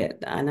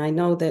quiet and I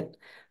know that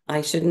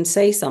I shouldn't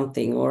say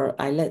something or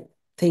I let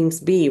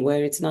things be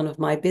where it's none of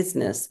my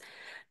business,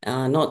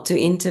 not to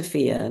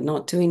interfere,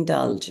 not to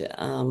indulge.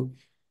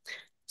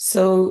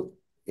 So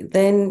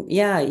then,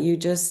 yeah, you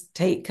just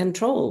take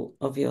control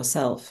of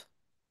yourself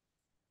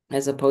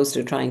as opposed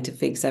to trying to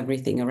fix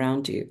everything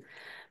around you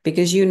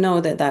because you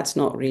know that that's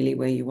not really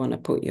where you want to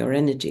put your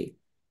energy.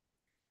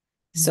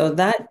 So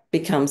that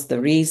becomes the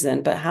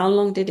reason. But how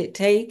long did it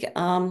take?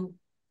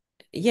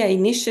 Yeah,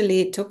 initially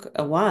it took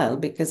a while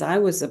because I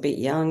was a bit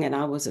young and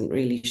I wasn't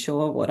really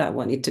sure what I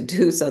wanted to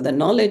do. So the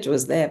knowledge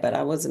was there, but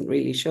I wasn't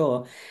really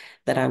sure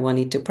that I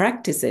wanted to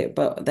practice it.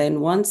 But then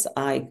once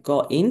I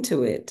got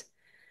into it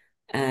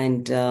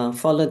and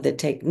followed the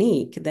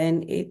technique,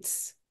 then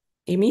it's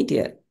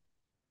immediate.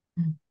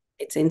 Mm.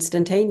 It's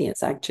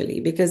instantaneous,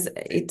 actually, because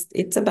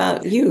it's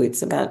about you.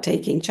 It's about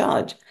taking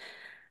charge.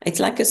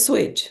 It's like a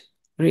switch,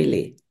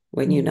 really,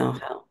 when you Mm. know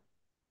how.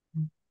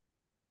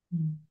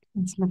 Mm.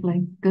 That's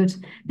lovely. Good.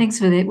 Thanks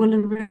for that. Well,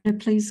 Aruna,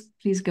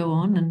 please go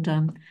on and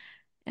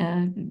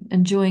uh,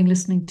 enjoying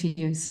listening to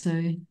you.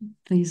 So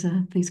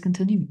please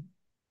continue.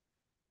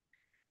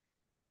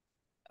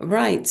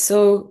 Right.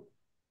 So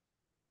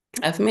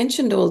I've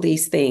mentioned all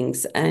these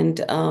things, and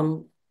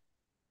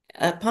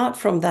apart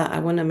from that, I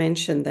want to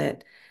mention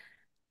that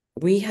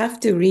we have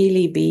to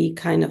really be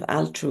kind of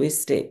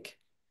altruistic.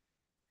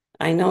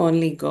 I know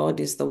only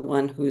God is the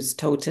one who's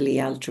totally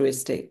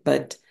altruistic,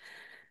 but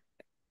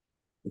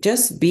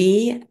just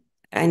be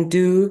and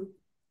do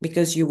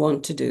because you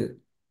want to do.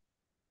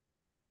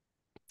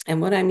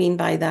 And what I mean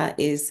by that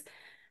is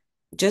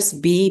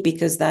just be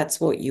because that's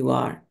what you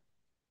are.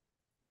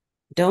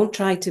 Don't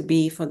try to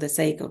be for the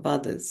sake of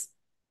others.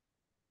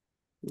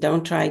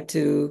 Don't try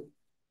to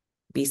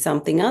be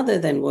something other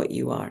than what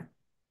you are.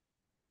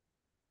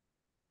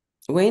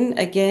 When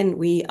again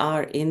we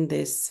are in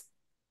this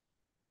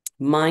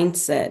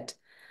mindset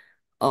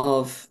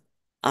of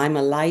I'm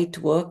a light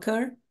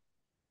worker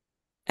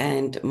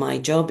and my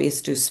job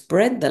is to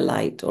spread the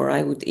light, or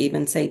I would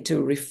even say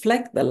to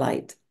reflect the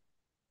light.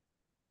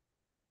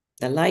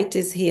 The light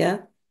is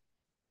here,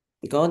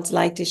 God's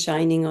light is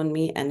shining on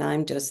me, and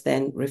I'm just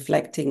then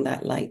reflecting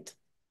that light.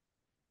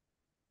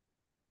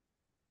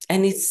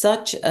 And it's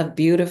such a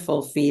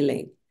beautiful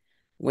feeling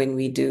when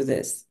we do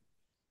this.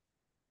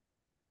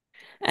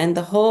 And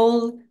the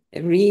whole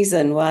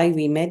reason why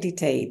we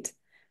meditate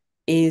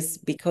is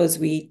because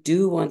we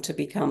do want to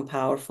become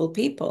powerful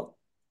people.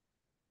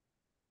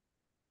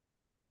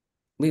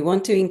 We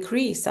want to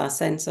increase our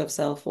sense of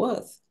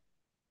self-worth.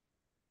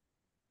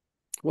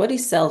 What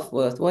is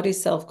self-worth? What is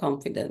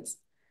self-confidence?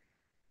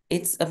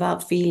 It's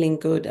about feeling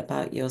good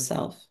about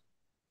yourself.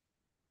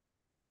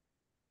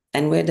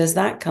 And where does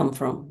that come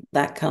from?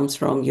 That comes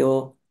from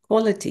your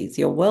qualities,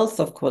 your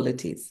wealth of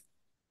qualities.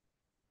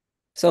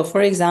 So,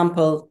 for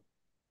example,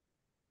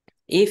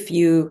 if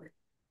you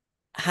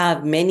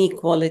have many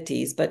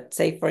qualities, but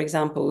say, for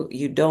example,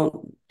 you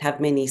don't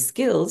have many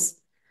skills,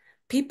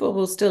 people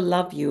will still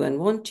love you and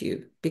want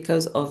you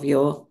because of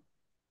your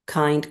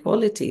kind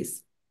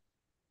qualities.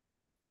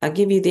 I'll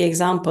give you the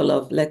example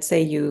of, let's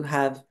say you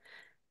have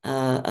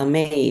a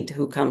maid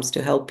who comes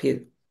to help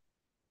you.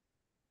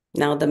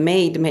 Now, the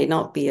maid may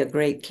not be a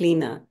great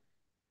cleaner,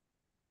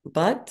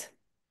 but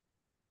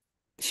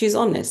she's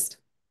honest.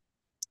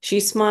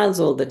 She smiles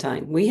all the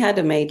time. We had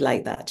a maid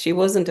like that. She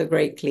wasn't a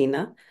great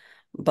cleaner,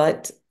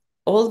 but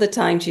all the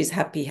time she's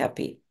happy,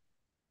 happy.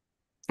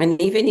 And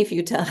even if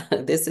you tell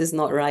her this is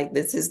not right,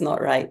 this is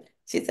not right,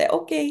 she'd say,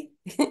 okay,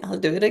 I'll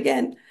do it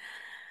again.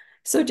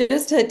 So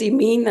just her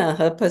demeanor,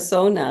 her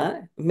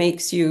persona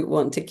makes you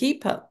want to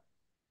keep her,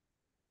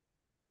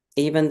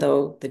 even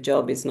though the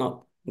job is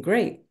not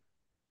great.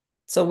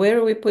 So where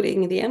are we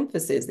putting the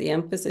emphasis? The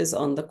emphasis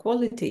on the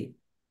quality.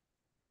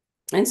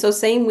 And so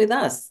same with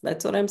us.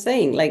 That's what I'm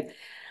saying. Like,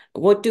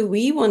 what do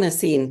we want to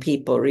see in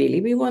people,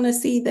 really? We want to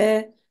see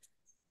their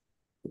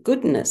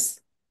goodness.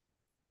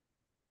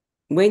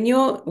 When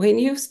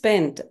you've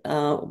spent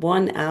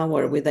 1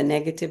 hour with a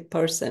negative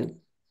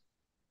person,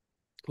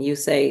 you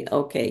say,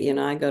 okay,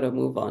 I got to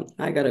move on.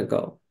 I got to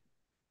go.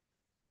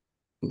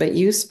 But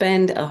you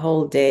spend a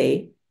whole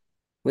day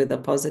with a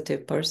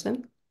positive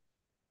person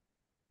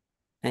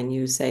and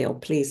you say, oh,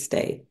 please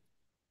stay.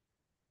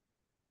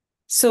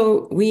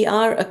 So we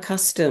are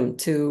accustomed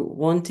to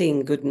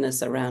wanting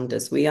goodness around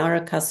us. We are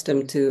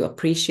accustomed to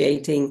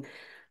appreciating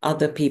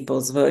other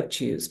people's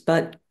virtues,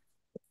 but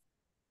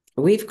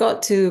we've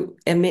got to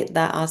emit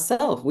that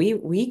ourselves.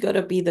 We got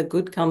to be the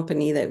good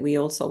company that we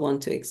also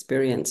want to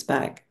experience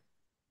back.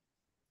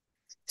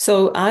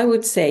 So I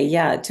would say,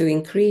 yeah, to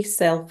increase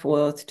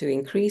self-worth, to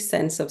increase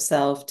sense of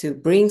self, to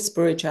bring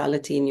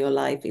spirituality in your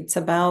life, it's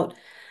about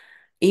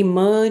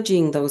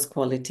emerging those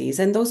qualities.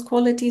 And those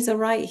qualities are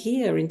right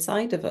here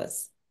inside of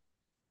us.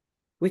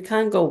 We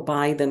can't go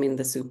buy them in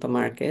the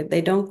supermarket.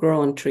 They don't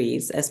grow on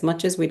trees as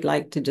much as we'd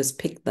like to just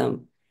pick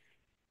them.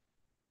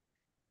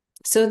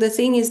 So the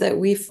thing is that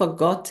we've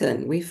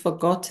forgotten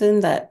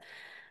that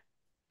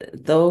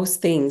those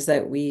things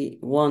that we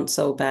want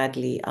so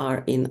badly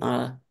are in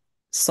our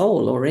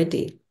soul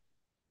already.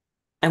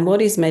 And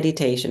what is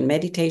meditation?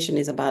 Meditation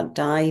is about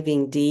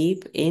diving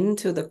deep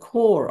into the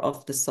core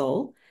of the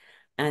soul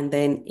and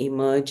then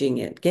emerging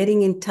it,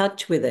 getting in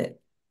touch with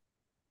it.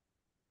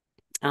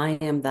 I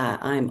am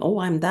that.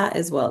 I'm that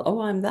as well.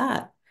 Oh, I'm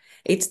that.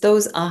 It's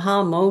those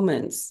aha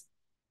moments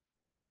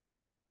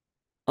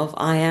of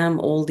I am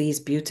all these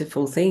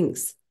beautiful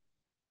things.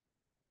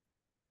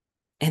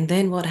 And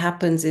then what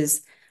happens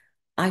is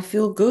I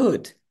feel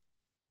good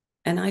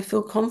and I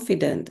feel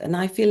confident and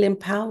I feel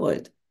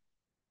empowered.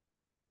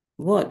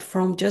 What?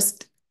 From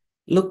just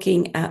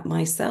looking at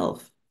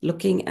myself,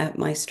 looking at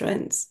my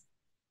strengths.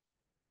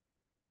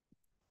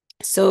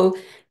 So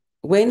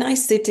when I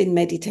sit in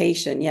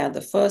meditation, yeah,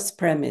 the first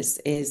premise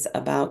is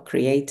about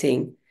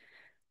creating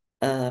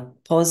a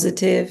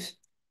positive,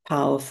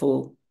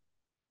 powerful,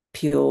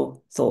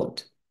 pure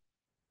thought.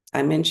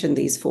 I mentioned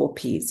these 4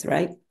 Ps,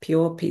 right?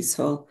 Pure,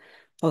 peaceful,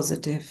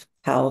 positive,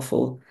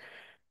 powerful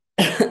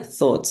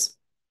thoughts.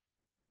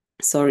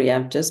 Sorry,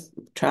 I've just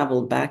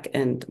traveled back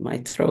and my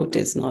throat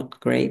is not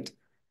great.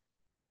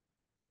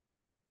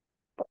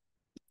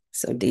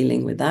 So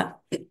dealing with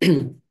that.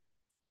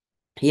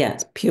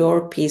 Yes,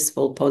 pure,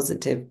 peaceful,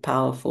 positive,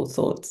 powerful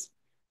thoughts.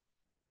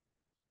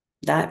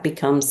 That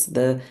becomes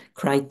the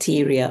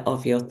criteria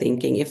of your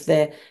thinking. If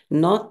they're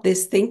not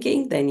this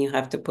thinking, then you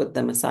have to put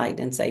them aside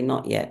and say,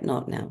 not yet,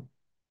 not now.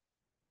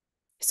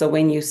 So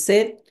when you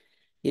sit,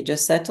 you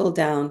just settle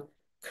down,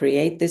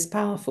 create this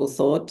powerful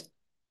thought.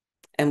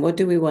 And what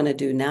do we want to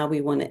do? Now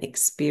we want to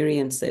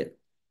experience it.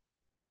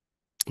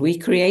 We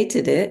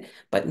created it,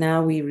 but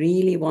now we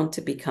really want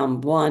to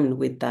become one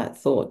with that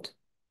thought.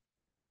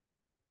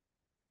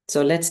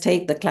 So let's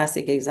take the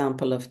classic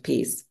example of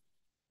peace.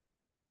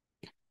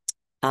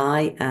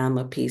 I am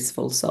a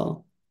peaceful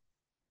soul.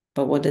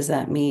 But what does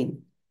that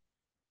mean?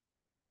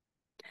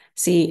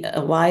 See,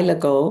 a while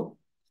ago,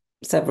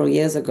 several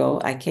years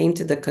ago, I came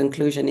to the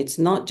conclusion it's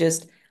not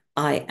just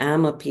I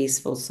am a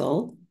peaceful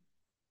soul,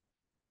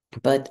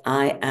 but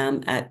I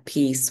am at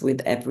peace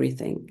with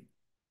everything.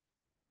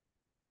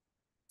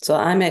 So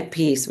I'm at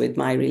peace with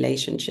my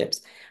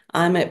relationships.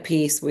 I'm at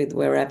peace with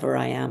wherever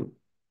I am,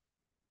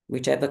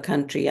 whichever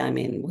country I'm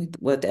in, with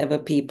whatever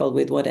people,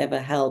 with whatever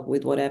help,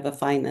 with whatever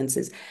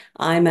finances.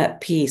 I'm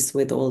at peace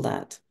with all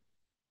that.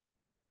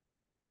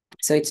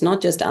 So it's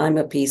not just I'm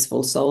a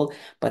peaceful soul,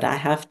 but I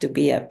have to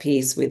be at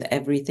peace with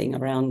everything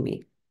around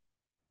me.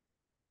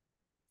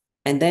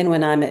 And then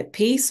when I'm at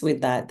peace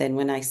with that, then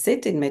when I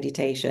sit in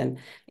meditation,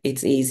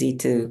 it's easy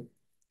to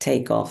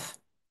take off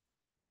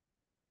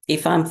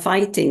If I'm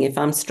fighting, if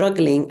I'm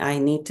struggling, I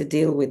need to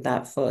deal with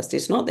that first.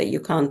 It's not that you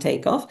can't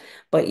take off,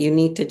 but you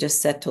need to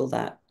just settle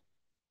that.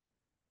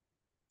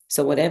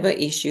 So whatever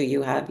issue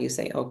you have, you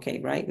say, okay,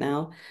 right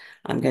now,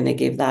 I'm going to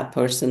give that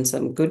person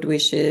some good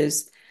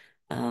wishes,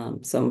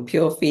 some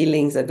pure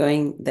feelings are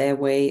going their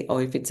way.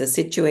 Or if it's a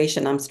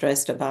situation I'm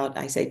stressed about,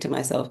 I say to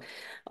myself,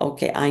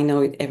 okay, I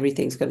know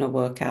everything's going to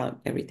work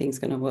out. Everything's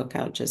going to work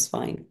out just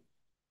fine.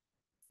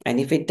 And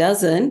if it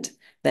doesn't,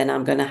 then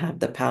I'm going to have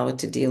the power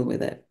to deal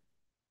with it.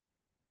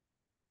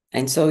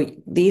 And so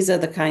these are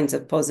the kinds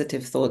of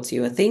positive thoughts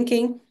you are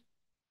thinking.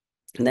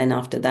 And then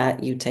after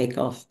that, you take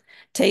off.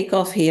 Take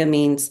off here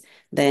means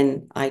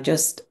then I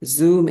just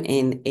zoom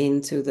in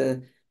into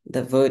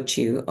the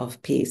virtue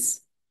of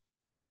peace.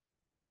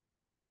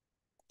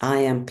 I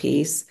am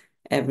peace.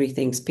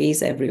 Everything's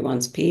peace.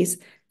 Everyone's peace.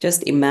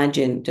 Just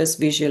imagine, just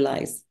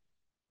visualize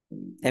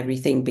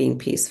everything being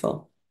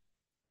peaceful.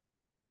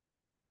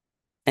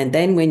 And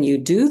then when you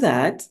do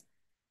that,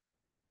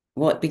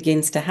 what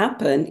begins to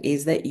happen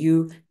is that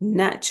you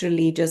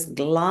naturally just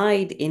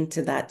glide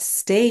into that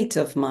state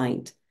of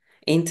mind,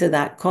 into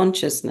that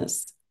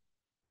consciousness.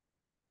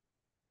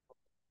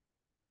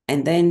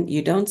 And then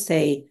you don't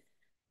say,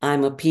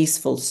 I'm a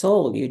peaceful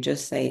soul. You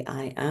just say,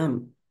 I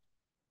am.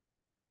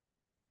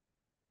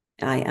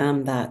 I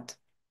am that.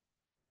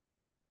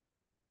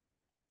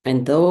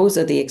 And those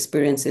are the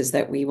experiences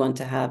that we want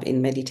to have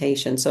in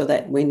meditation so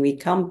that when we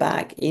come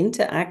back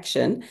into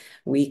action,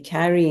 we're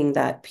carrying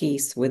that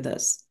peace with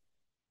us.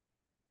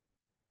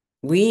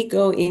 We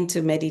go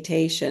into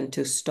meditation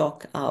to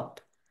stock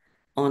up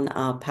on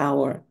our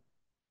power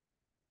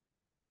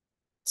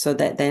so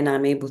that then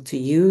I'm able to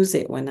use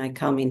it when I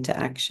come into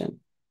action.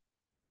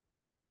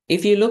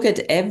 If you look at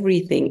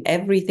everything,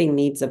 everything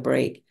needs a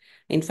break.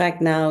 In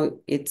fact, now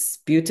it's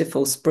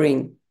beautiful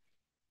spring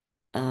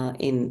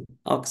in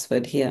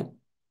Oxford here.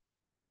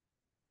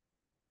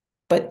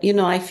 But,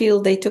 I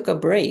feel they took a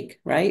break,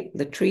 right?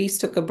 The trees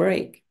took a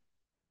break.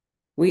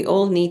 We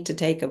all need to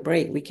take a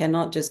break. We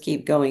cannot just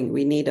keep going.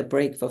 We need a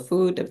break for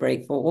food, a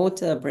break for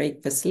water, a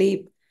break for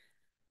sleep.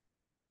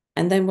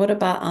 And then what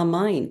about our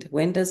mind?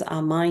 When does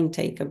our mind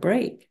take a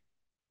break?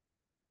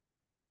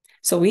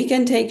 So we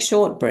can take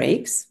short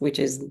breaks, which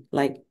is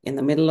like in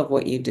the middle of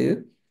what you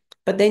do,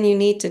 but then you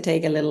need to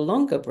take a little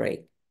longer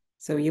break.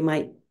 So you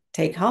might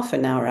take half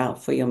an hour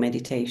out for your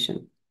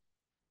meditation.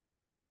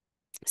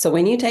 So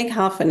when you take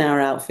half an hour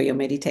out for your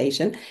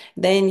meditation,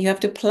 then you have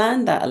to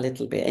plan that a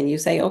little bit and you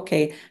say,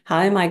 okay, how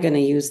am I going to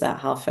use that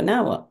half an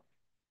hour?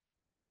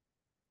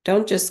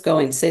 Don't just go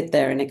and sit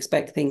there and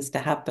expect things to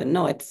happen.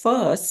 No, at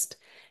first,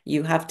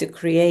 you have to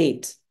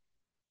create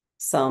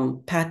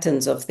some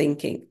patterns of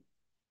thinking.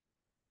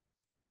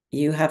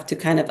 You have to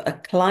kind of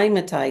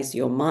acclimatize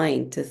your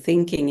mind to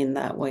thinking in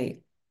that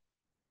way.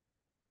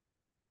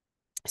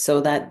 So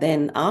that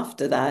then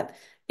after that,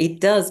 it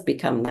does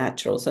become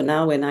natural. So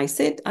now when I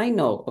sit, I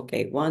know,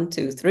 okay, 1,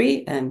 2,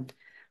 3, and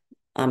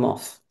I'm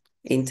off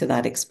into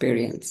that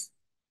experience.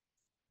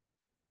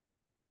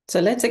 So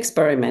let's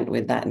experiment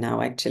with that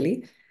now,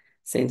 actually,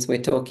 since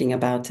we're talking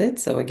about it.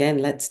 So again,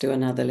 let's do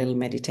another little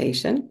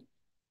meditation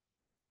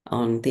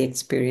on the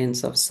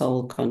experience of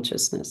soul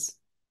consciousness.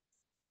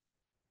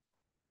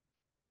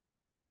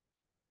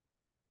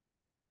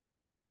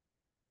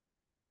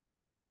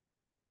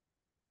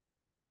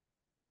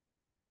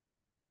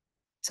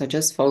 So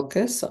just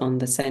focus on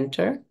the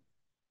center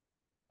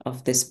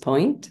of this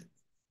point.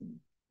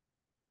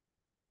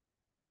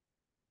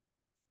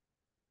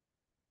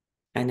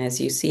 And as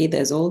you see,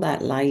 there's all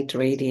that light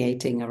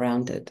radiating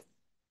around it.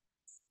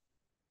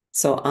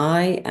 So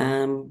I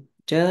am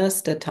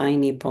just a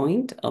tiny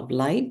point of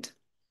light,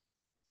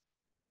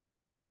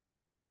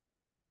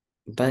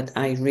 but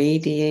I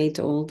radiate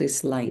all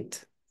this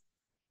light.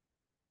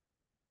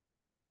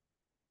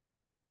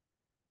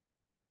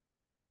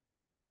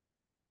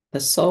 The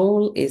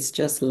soul is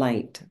just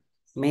light,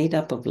 made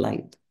up of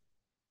light.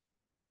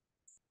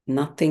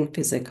 Nothing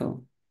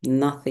physical,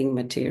 nothing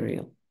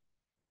material.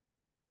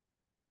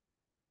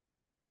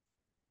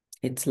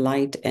 It's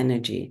light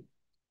energy.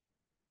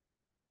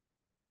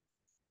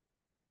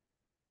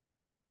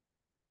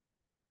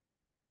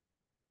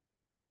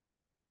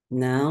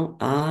 Now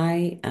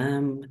I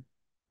am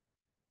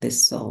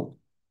this soul,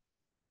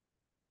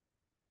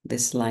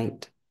 this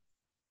light.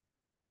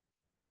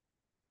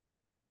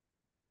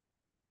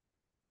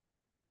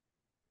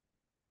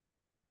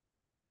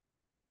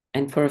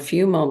 And for a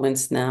few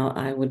moments now,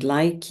 I would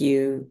like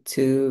you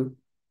to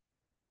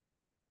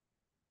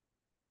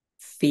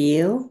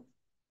feel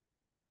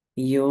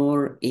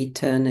your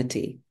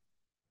eternity.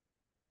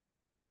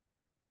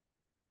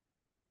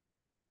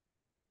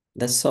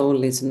 The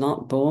soul is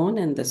not born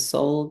and the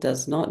soul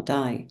does not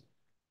die.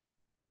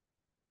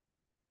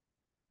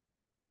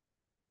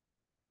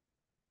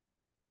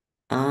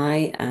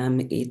 I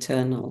am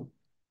eternal.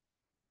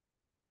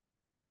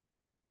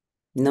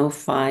 No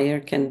fire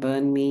can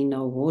burn me,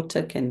 no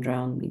water can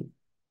drown me.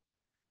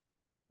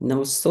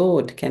 No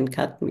sword can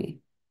cut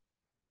me.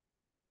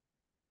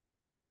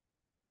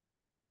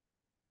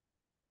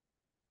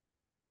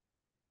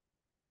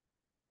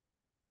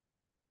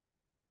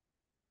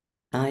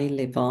 I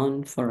live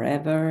on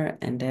forever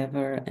and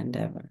ever and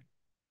ever.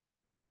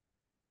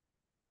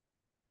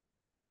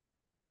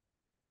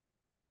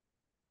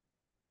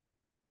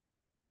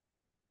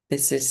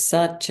 This is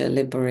such a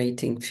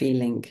liberating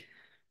feeling.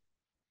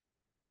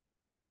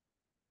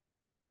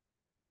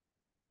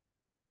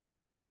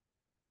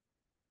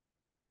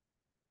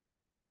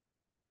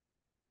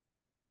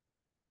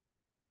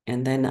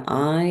 And then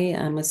I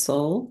am a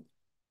soul,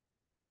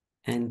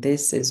 and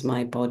this is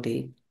my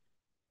body.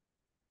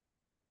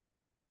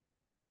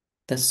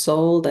 The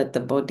soul that the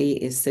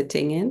body is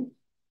sitting in,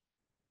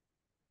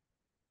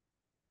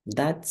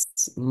 that's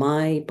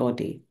my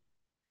body.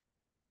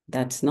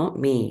 That's not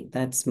me,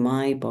 that's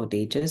my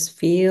body. Just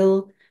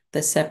feel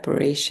the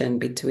separation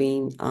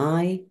between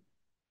I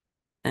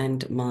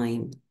and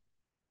mine.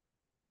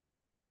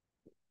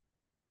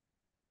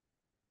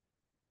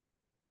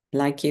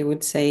 Like you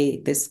would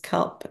say, this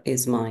cup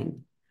is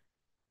mine.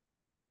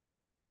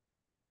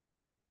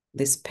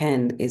 This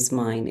pen is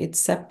mine. It's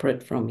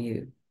separate from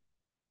you.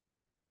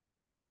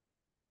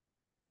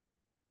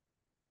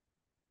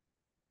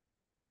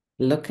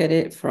 Look at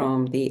it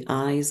from the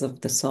eyes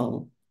of the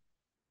soul,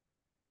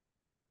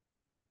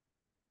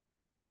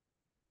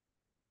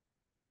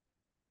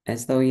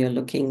 as though you're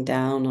looking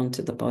down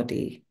onto the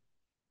body.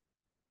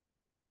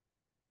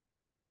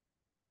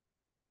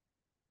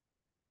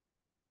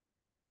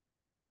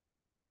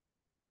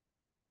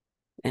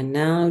 And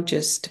now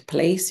just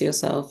place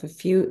yourself a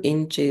few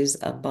inches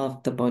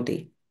above the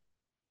body,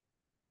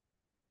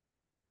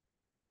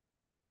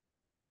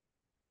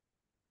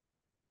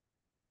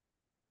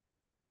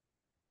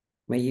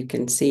 where you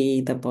can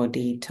see the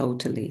body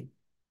totally.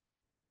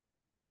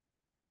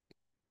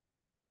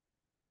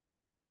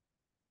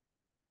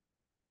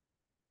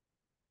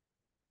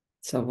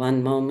 So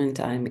one moment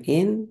I'm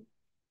in,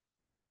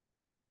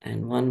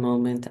 and one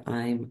moment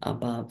I'm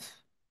above.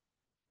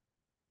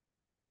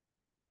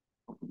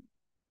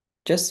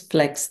 Just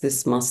flex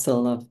this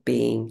muscle of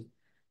being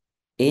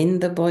in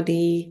the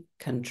body,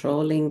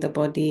 controlling the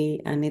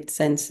body and its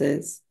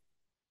senses,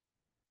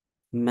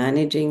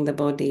 managing the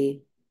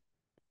body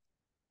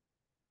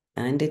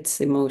and its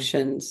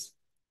emotions,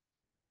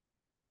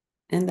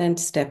 and then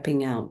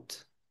stepping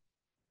out,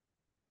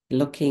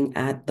 looking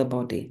at the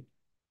body.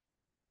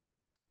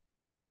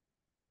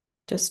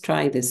 Just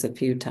try this a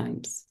few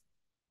times.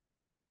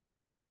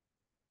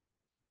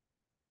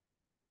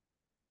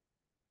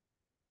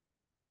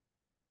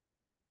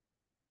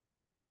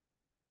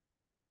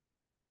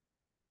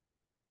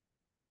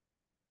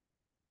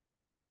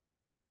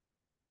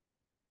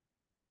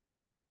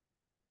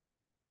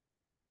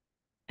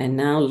 And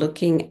now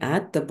looking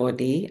at the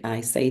body,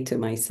 I say to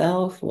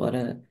myself, what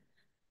a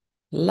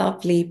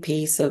lovely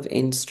piece of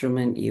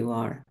instrument you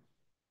are.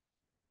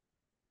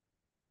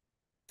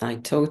 I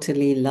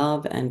totally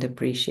love and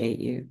appreciate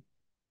you.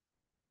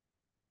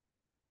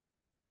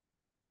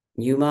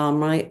 You are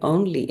my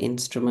only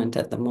instrument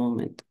at the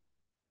moment.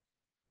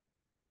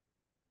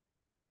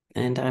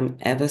 And I'm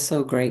ever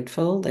so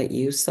grateful that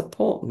you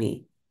support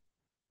me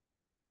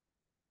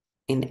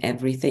in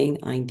everything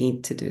I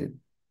need to do.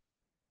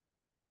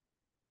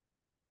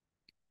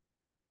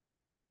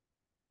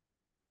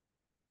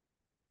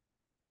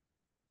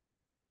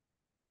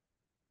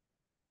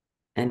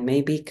 And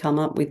maybe come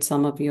up with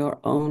some of your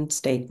own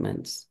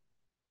statements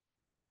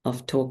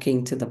of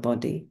talking to the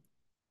body.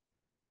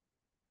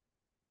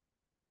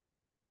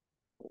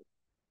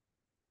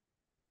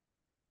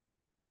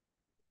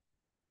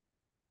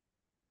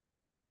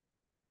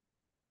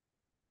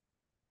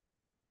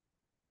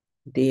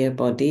 Dear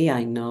body,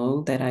 I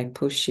know that I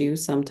push you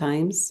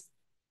sometimes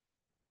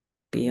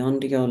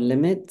beyond your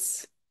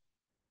limits.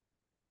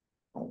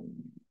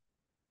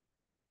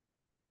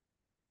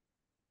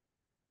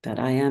 But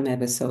I am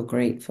ever so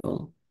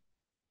grateful.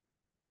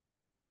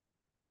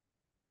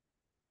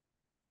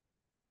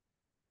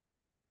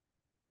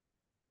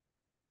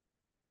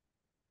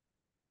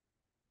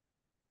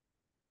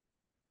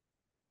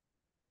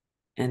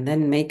 And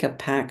then make a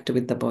pact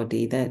with the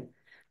body that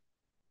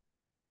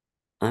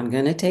I'm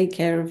going to take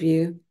care of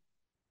you.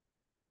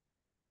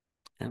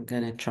 I'm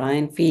going to try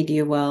and feed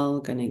you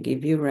well, going to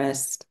give you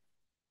rest.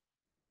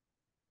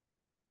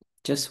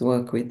 Just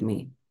work with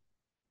me.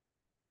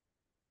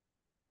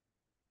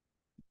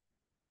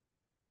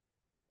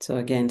 So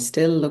again,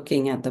 still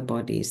looking at the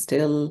body,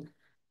 still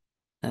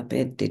a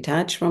bit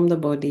detached from the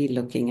body,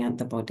 looking at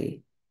the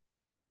body.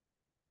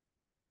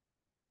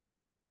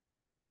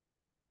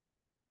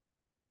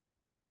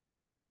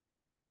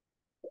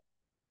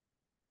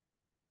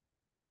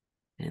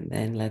 And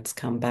then let's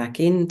come back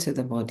into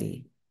the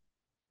body.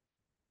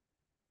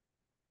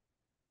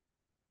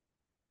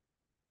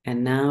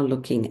 And now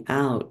looking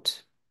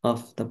out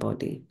of the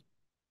body.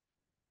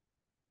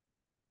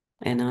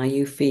 And are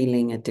you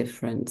feeling a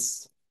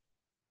difference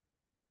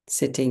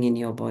sitting in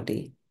your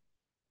body?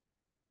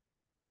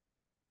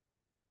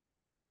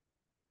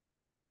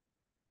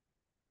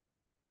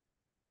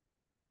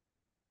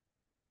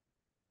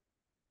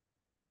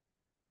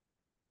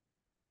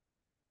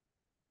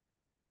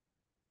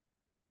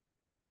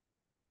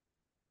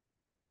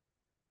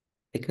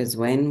 Because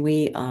when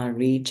we are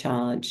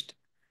recharged,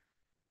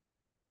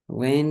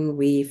 when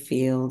we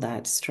feel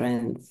that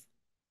strength,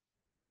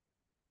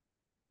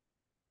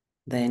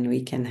 then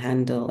we can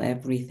handle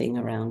everything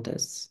around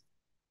us.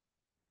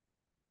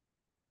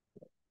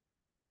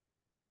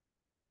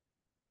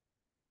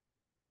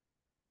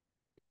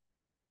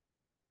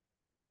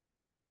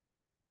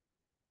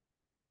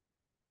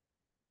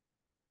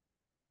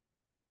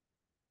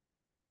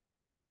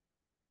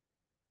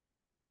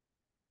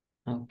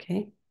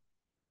 Okay,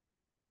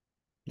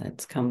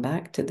 let's come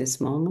back to this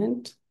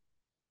moment.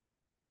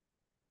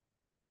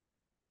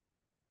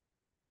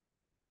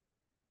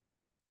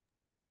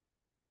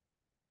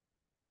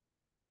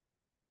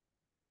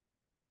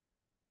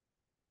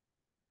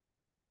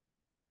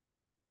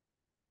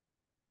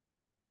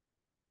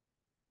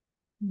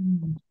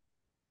 Mm.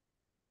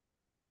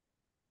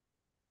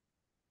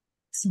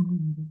 So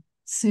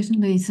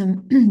certainly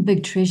some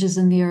big treasures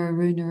in there,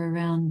 Aruna,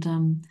 around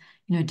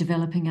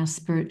developing our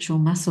spiritual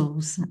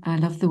muscles. I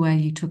love the way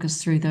you took us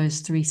through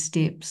those 3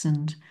 steps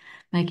and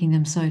making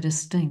them so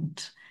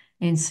distinct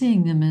and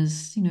seeing them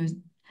as,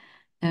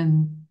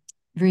 um,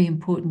 very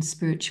important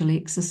spiritual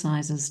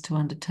exercises to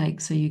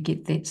undertake so you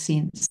get that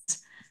sense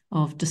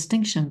of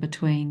distinction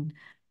between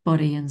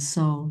body and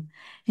soul.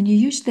 And you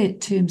used that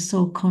term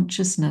soul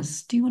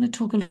consciousness. Do you want to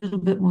talk a little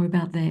bit more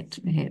about that,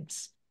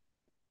 perhaps?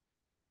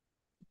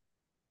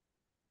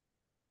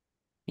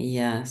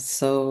 Yeah,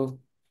 so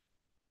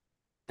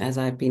as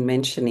I've been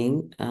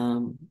mentioning,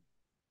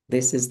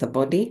 this is the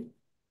body,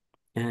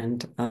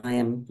 and I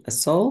am a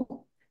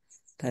soul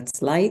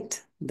that's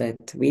light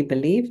that we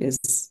believe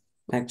is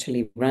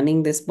actually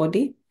running this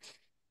body.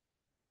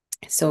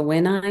 So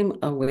when I'm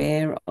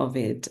aware of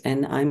it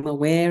and I'm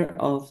aware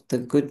of the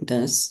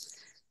goodness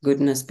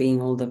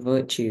being all the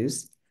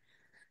virtues,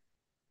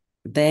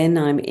 then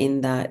I'm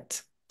in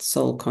that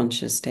soul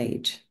conscious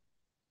stage.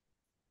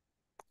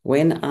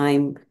 When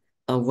I'm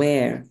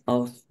aware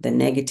of the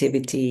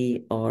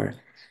negativity or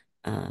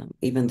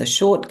even the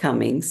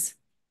shortcomings,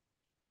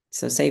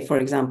 so say, for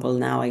example,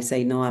 now I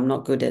say, no, I'm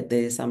not good at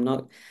this. I'm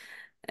not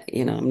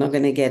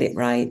going to get it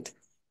right.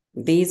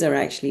 These are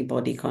actually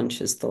body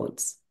conscious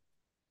thoughts.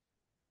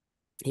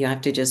 You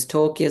have to just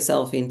talk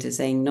yourself into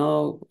saying,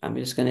 no, I'm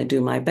just going to do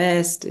my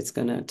best. It's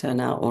going to turn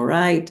out all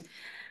right.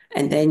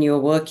 And then you're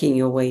working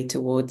your way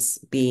towards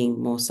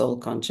being more soul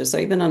conscious. So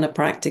even on a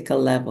practical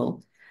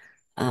level,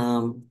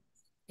 um,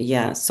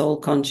 yeah, soul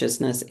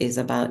consciousness is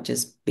about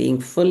just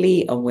being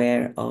fully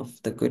aware of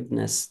the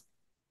goodness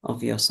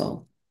of your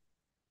soul.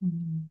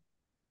 Mm.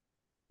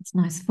 It's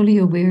nice, fully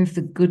aware of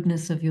the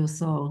goodness of your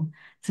soul.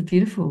 It's a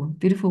beautiful,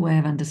 beautiful way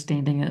of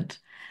understanding it.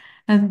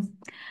 Um,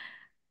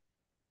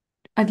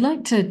 I'd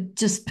like to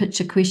just pitch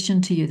a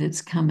question to you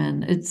that's come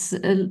in. It's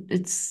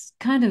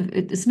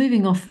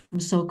moving off from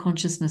soul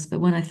consciousness, but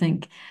one I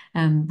think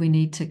we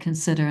need to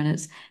consider, and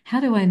it's how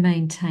do I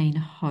maintain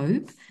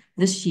hope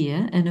this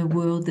year in a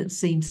world that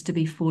seems to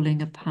be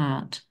falling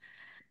apart,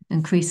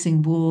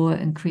 increasing war,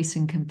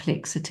 increasing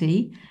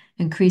complexity,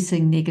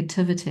 increasing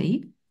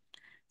negativity.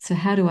 So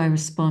how do I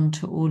respond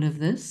to all of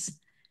this?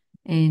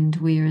 And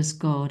where is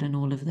God in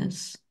all of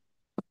this?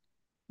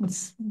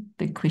 That's a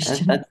big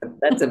question.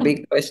 That's a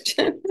big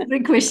question.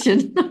 Big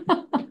question.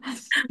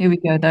 Here we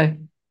go, though.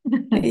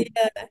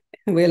 Yeah,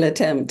 we'll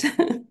attempt.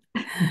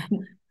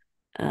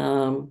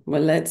 Well,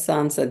 let's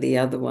answer the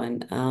other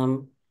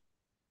one.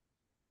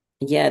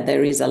 Yeah,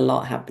 there is a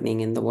lot happening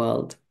in the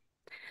world,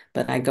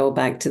 but I go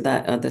back to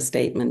that other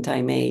statement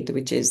I made,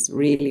 which is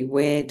really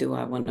where do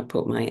I want to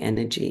put my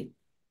energy?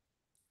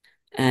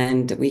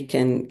 And we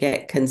can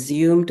get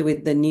consumed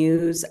with the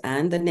news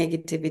and the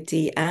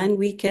negativity, and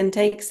we can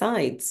take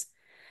sides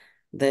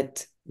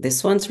that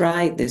this one's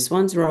right, this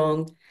one's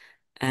wrong,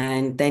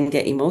 and then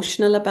get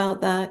emotional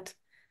about that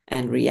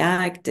and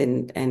react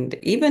and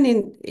even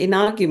in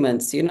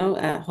arguments,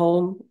 at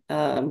home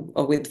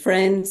or with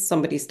friends,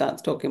 somebody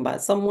starts talking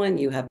about someone,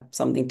 you have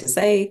something to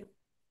say.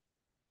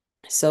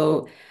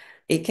 So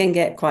it can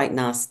get quite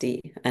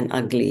nasty and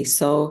ugly.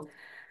 So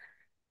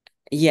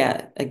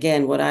yeah,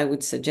 again, what I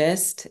would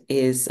suggest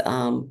is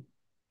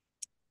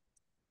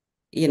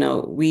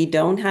we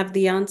don't have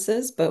the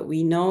answers, but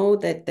we know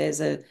that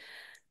there's a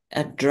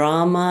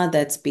drama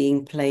that's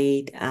being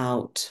played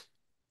out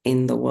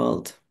in the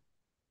world.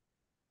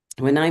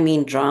 When I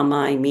mean drama,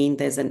 I mean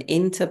there's an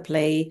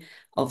interplay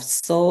of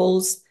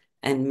souls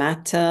and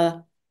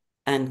matter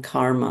and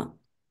karma.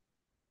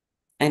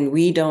 And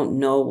we don't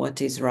know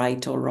what is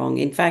right or wrong.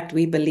 In fact,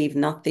 we believe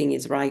nothing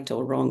is right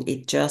or wrong.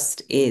 It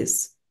just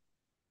is.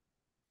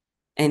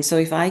 And so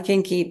if I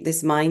can keep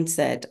this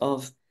mindset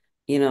of,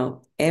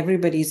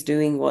 everybody's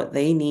doing what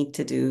they need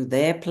to do,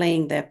 they're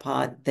playing their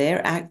part,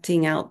 they're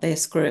acting out their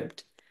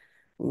script.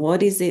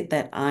 What is it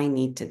that I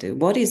need to do?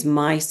 What is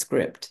my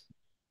script?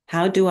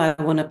 How do I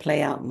want to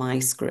play out my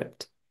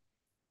script?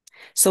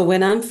 So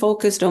when I'm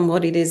focused on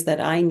what it is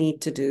that I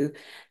need to do,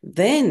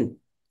 then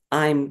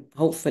I'm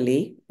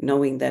hopefully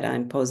knowing that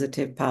I'm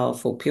positive,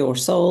 powerful, pure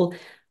soul,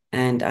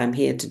 and I'm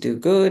here to do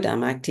good.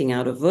 I'm acting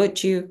out of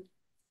virtue.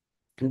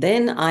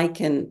 Then I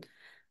can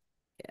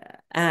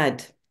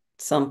add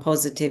some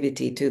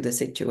positivity to the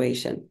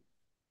situation.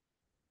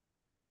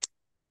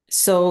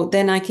 So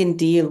then I can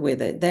deal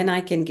with it. Then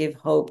I can give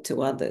hope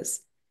to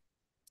others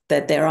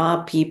that there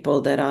are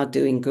people that are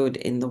doing good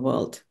in the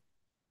world.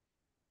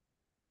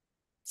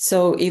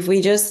 So if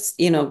we just,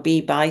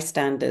 be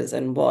bystanders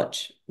and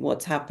watch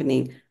what's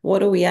happening,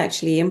 what are we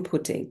actually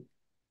inputting?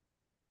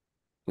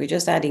 We're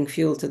just adding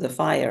fuel to the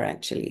fire,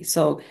 actually.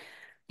 So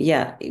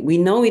yeah, we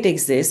know it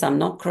exists. I'm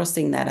not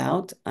crossing that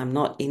out. I'm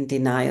not in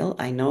denial.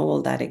 I know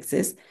all that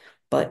exists,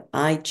 but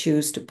I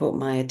choose to put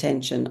my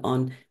attention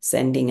on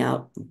sending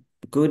out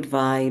good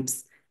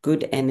vibes,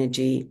 good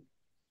energy,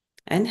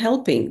 and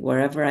helping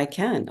wherever I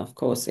can, of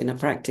course, in a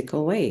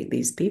practical way,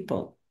 these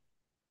people.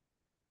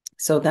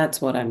 So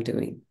that's what I'm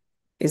doing.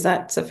 Is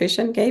that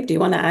sufficient, Gabe? Do you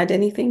want to add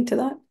anything to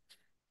that?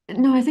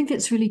 No, I think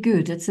that's really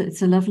good. It's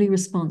a lovely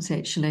response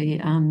actually,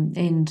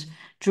 and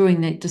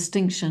drawing that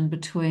distinction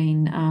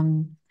between,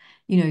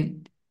 you know,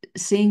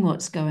 seeing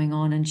what's going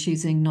on and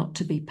choosing not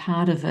to be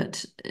part of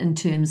it in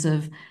terms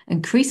of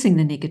increasing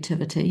the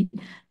negativity,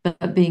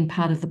 but being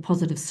part of the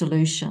positive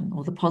solution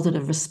or the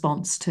positive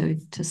response to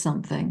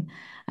something.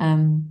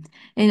 And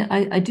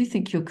I do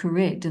think you're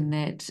correct in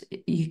that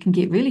you can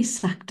get really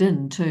sucked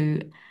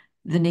into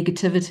the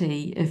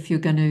negativity if you're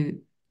going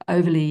to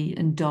overly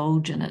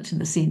indulge in it in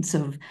the sense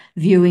of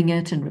viewing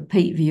it and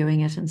repeat viewing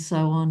it and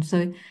so on.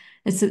 So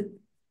it's a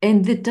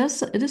and it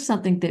is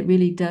something that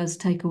really does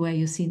take away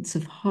your sense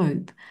of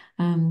hope.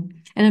 And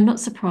I'm not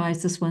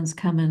surprised this one's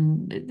come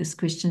in, this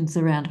question's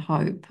around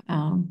hope.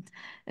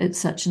 It's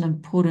such an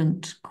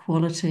important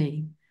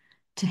quality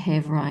to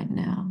have right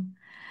now.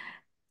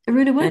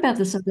 Aruna, what And about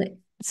this other,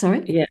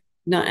 sorry? yeah,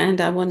 no,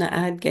 and I want to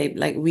add, Gabe,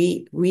 like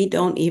we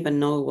don't even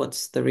know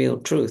what's the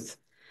real truth.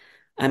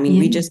 I mean, Yeah.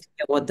 we just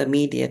hear what the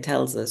media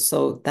tells us.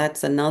 So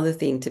that's another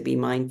thing to be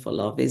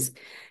mindful of is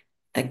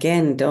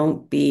again,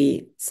 don't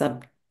be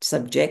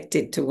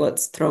subjected to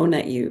what's thrown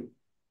at you.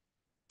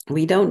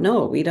 We don't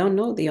know. We don't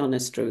know the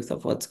honest truth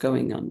of what's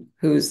going on.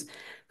 Who's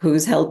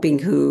helping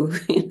who,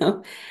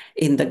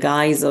 in the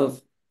guise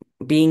of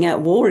being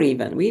at war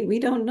even. We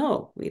don't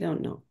know. We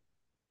don't know.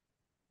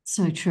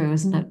 So true,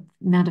 isn't it?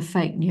 Amount of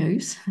fake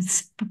news.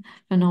 It's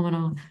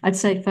phenomenal. I'd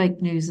say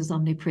fake news is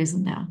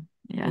omnipresent now.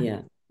 Yeah.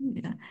 Yeah.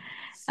 Yeah.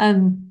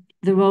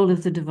 The role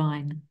of the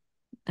divine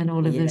in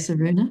all of Yeah. this,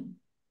 Aruna.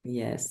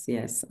 Yes.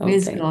 Yes.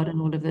 Where's Okay. God in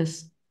all of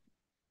this?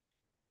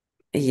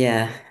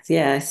 Yeah.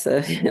 Yeah. It's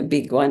a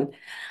big one.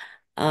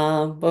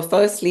 But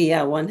firstly,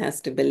 yeah, one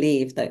has to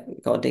believe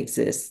that God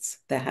exists.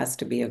 There has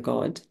to be a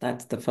God.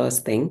 That's the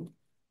first thing.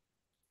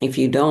 If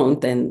you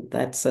don't, then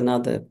that's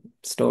another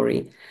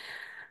story.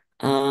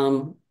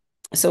 Um,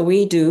 so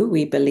we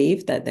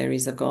believe that there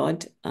is a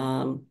God.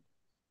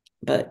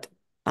 But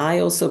I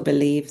also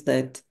believe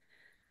that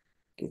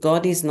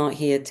God is not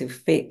here to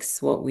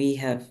fix what we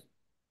have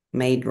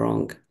made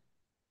wrong.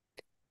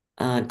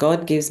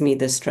 God gives me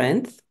the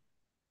strength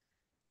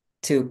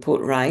to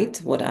put right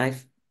what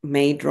I've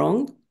made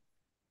wrong.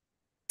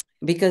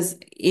 Because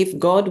if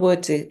God were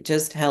to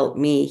just help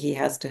me, he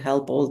has to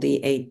help all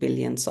the 8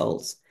 billion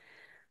souls.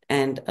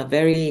 And a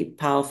very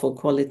powerful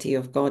quality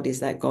of God is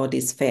that God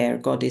is fair,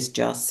 God is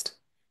just.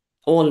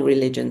 All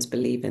religions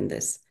believe in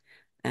this.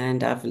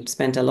 And I've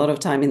spent a lot of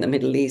time in the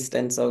Middle East.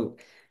 And so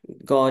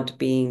God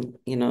being,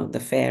 the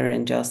fair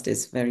and just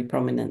is very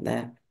prominent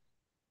there.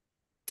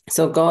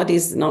 So God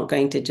is not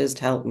going to just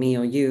help me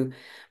or you,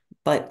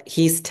 but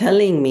he's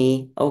telling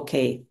me,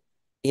 okay,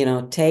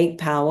 take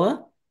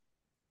power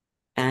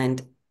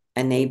and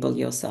enable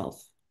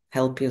yourself,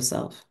 help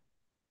yourself.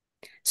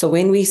 So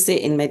when we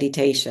sit in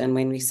meditation,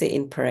 when we sit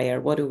in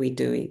prayer, what are we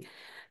doing?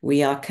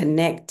 We are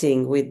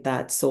connecting with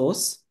that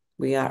source.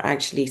 We are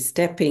actually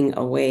stepping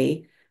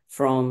away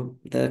from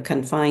the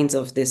confines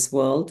of this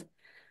world,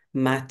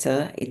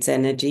 matter, its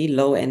energy,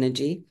 low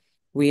energy.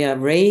 We are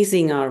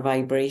raising our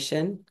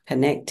vibration,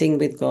 connecting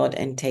with God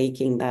and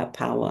taking that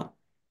power.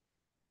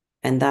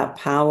 And that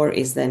power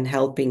is then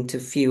helping to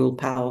fuel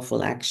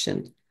powerful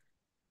action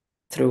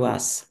through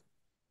us.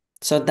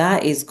 So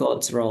that is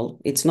God's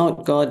role. It's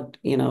not God,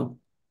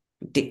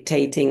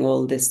 dictating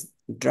all this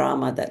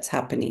drama that's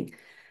happening,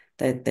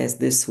 that there's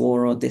this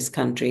war or this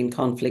country in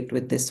conflict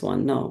with this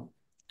one. No.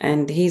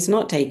 And he's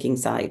not taking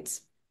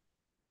sides.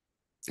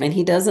 And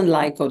he doesn't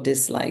like or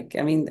dislike.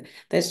 I mean,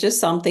 there's just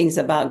some things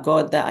about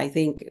God that I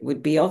think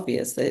would be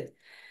obvious that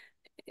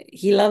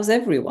he loves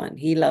everyone.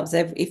 He loves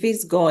if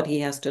he's God,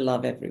 he has to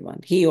love everyone,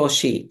 he or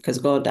she, because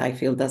God, I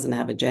feel, doesn't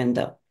have a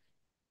gender.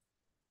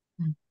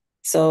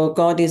 So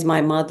God is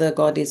my mother,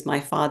 God is my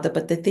father.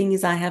 But the thing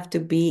is, I have to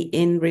be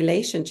in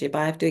relationship.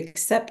 I have to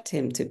accept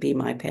him to be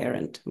my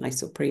parent, my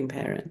supreme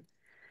parent.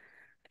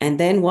 And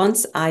then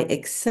once I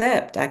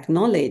accept,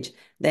 acknowledge,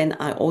 then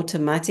I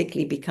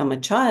automatically become a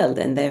child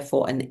and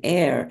therefore an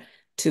heir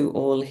to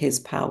all his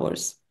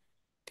powers.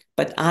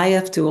 But I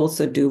have to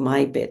also do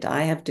my bit.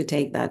 I have to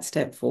take that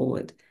step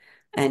forward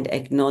and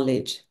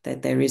acknowledge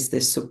that there is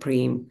this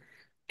supreme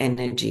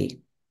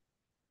energy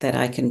that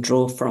I can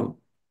draw from.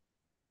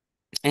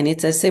 And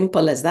it's as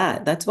simple as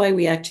that. That's why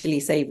we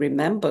actually say,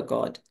 remember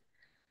God.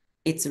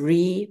 It's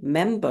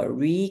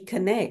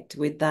reconnect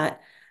with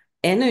that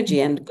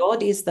energy. And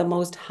God is the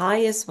most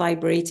highest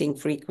vibrating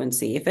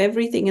frequency. If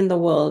everything in the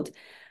world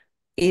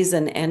is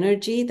an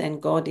energy, then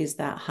God is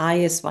that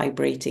highest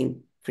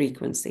vibrating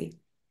frequency.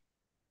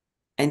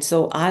 And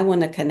so I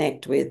want to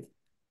connect with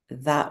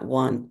that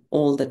one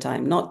all the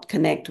time, not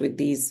connect with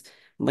these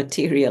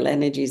material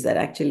energies that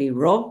actually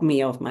rob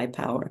me of my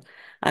power.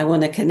 I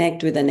want to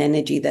connect with an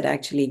energy that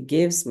actually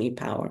gives me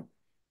power.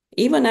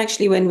 Even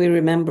actually when we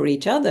remember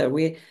each other,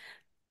 we're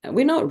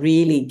not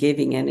really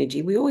giving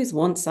energy. We always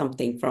want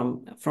something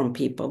from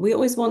people. We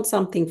always want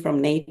something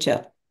from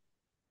nature.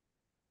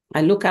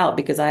 I look out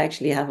because I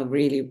actually have a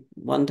really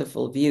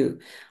wonderful view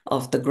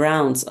of the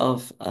grounds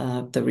of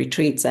the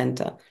retreat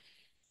center.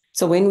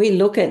 So when we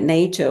look at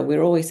nature,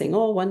 we're always saying,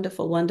 oh,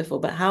 wonderful, wonderful.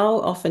 But how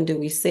often do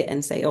we sit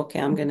and say,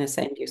 okay, I'm going to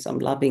send you some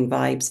loving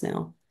vibes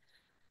now,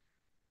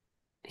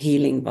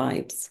 healing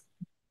vibes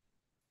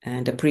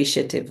and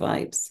appreciative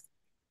vibes?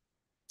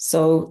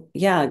 So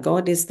yeah,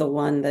 God is the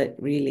one that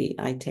really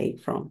I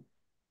take from,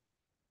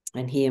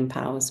 and he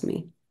empowers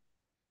me.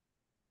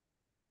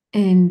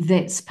 And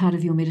that's part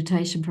of your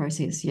meditation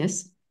process,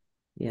 yes?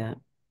 Yeah,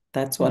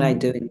 that's what I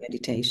do in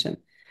meditation.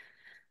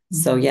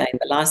 So yeah, in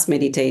the last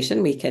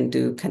meditation, we can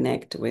do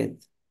connect with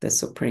the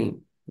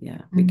Supreme.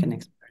 Yeah, we can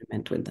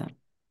experiment with that.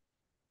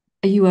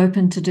 Are you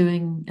open to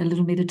doing a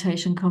little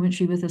meditation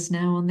commentary with us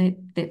now on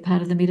that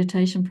part of the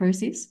meditation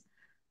process?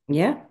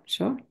 Yeah,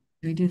 sure. Can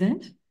we do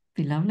that?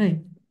 Be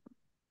lovely.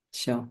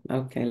 Sure.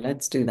 Okay,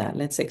 let's do that.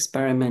 Let's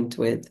experiment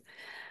with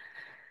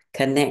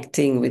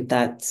connecting with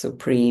that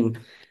supreme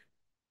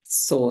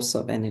source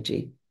of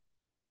energy.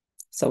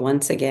 So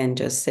once again,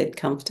 just sit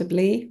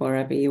comfortably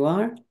wherever you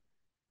are.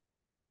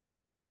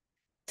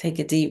 Take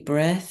a deep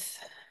breath.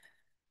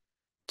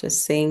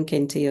 Just sink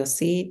into your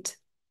seat.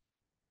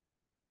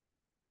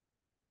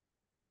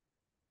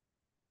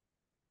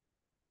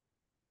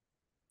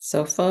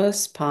 So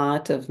first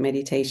part of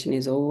meditation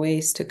is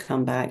always to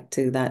come back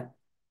to that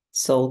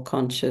soul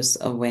conscious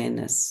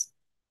awareness.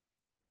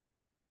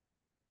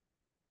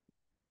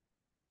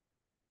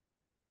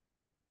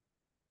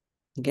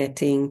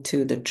 Getting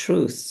to the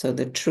truth. So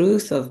the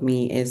truth of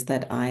me is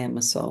that I am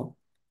a soul.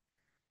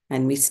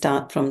 And we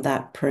start from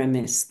that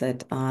premise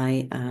that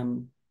I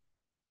am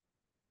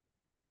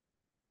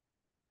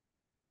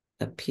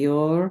a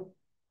pure,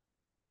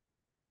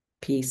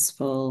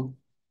 peaceful,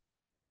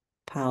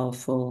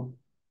 powerful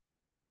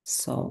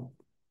soul.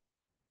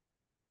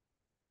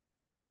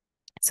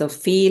 So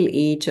feel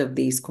each of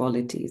these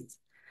qualities.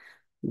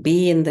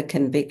 Be in the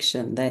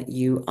conviction that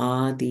you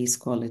are these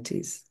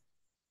qualities.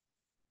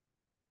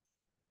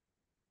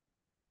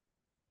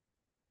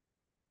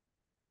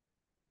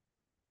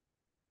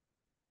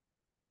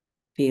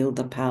 Feel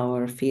the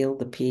power, feel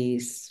the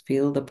peace,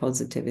 feel the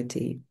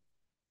positivity.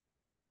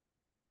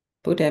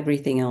 Put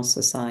everything else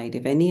aside.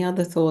 If any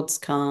other thoughts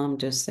come,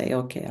 just say,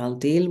 okay, I'll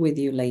deal with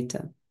you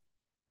later.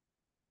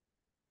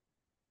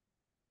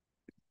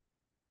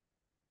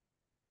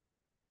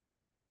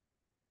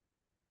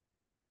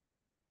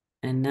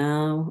 And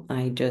now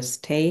I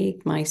just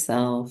take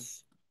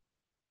myself,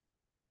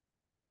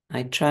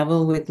 I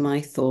travel with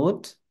my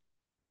thought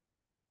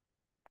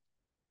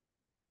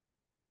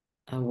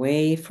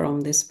away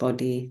from this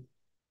body,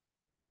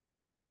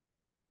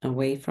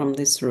 away from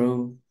this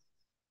room,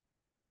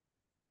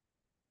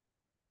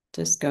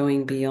 just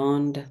going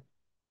beyond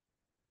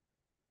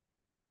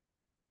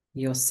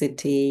your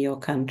city, your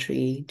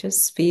country.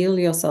 Just feel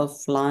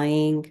yourself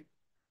flying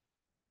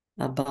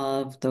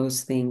above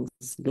those things,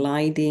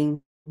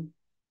 gliding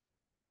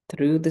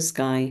through the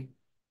sky.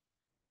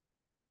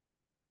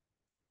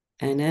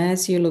 And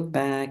as you look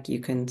back,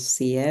 you can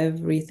see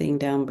everything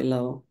down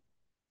below.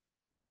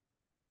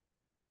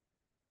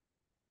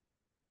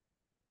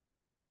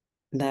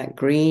 That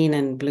green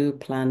and blue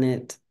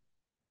planet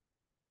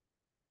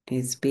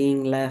is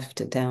being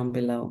left down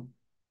below.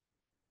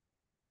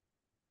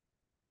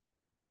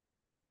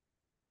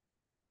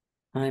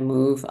 I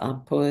move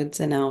upwards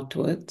and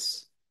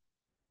outwards.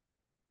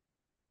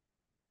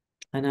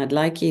 And I'd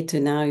like you to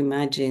now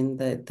imagine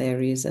that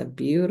there is a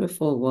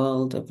beautiful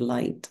world of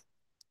light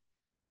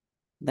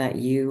that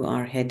you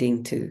are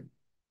heading to.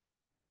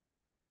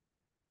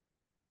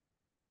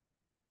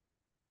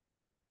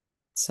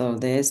 So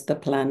there's the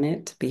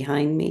planet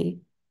behind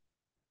me.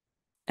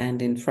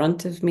 And in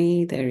front of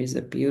me, there is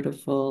a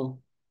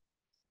beautiful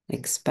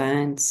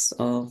expanse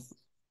of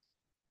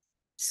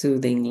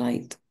soothing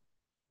light.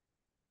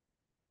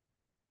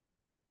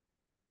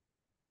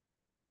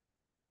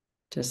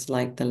 Just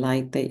like the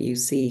light that you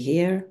see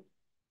here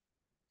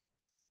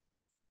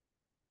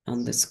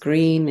on the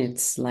screen,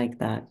 it's like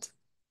that.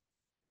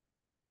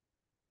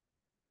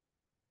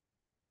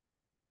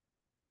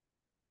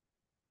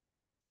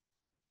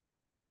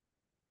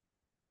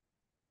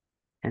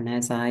 And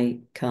as I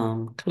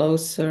come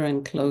closer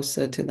and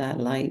closer to that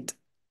light,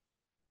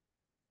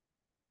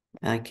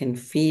 I can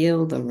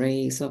feel the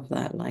rays of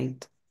that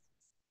light.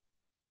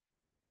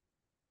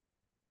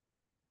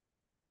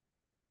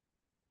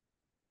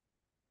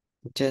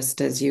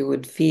 Just as you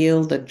would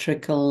feel the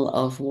trickle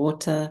of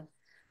water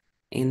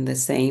In the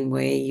same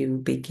way, you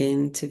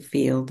begin to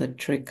feel the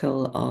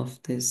trickle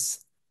of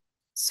this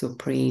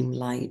supreme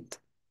light.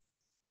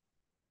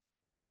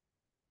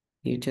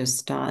 You just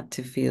start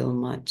to feel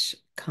much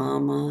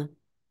calmer,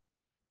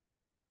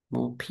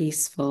 more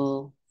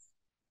peaceful.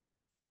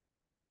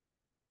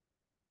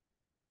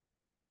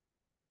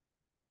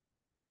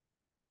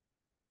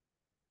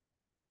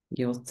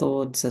 Your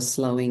thoughts are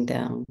slowing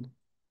down.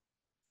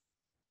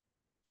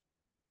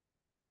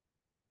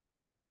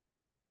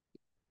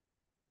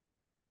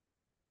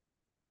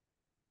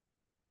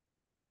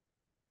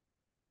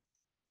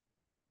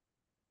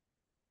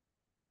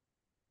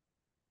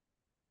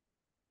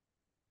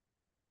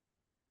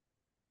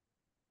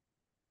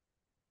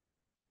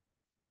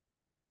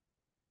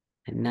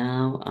 And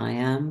now I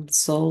am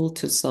soul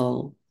to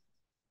soul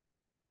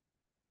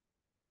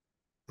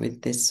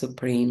with this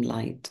supreme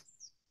light.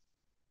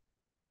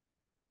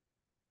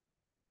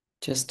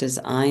 Just as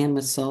I am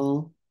a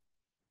soul,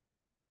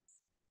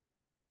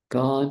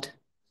 God,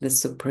 the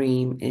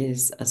Supreme,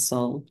 is a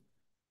soul.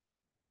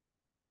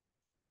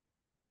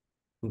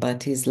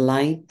 But his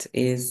light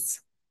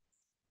is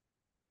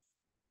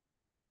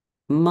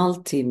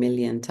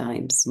multi-million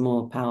times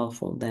more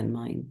powerful than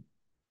mine.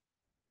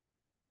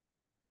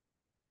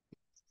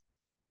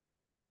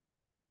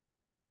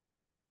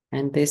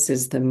 And this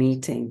is the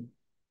meeting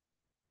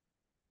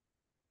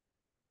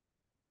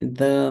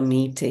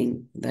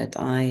that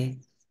I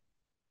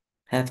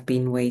have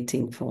been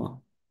waiting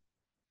for.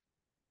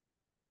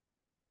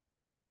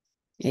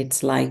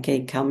 It's like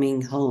a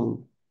coming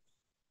home.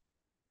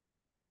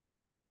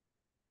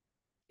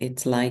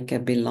 It's like a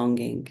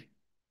belonging.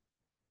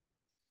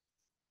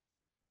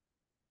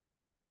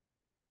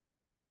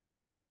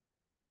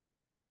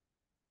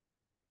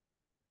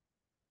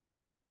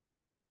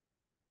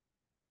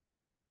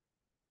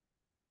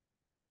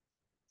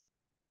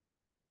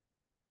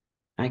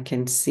 I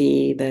can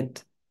see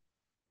that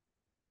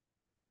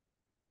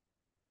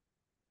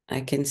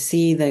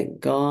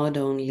God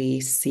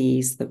only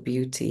sees the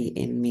beauty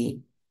in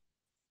me.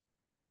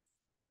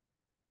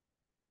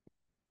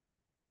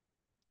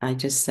 I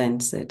just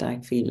sense it,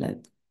 I feel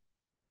it.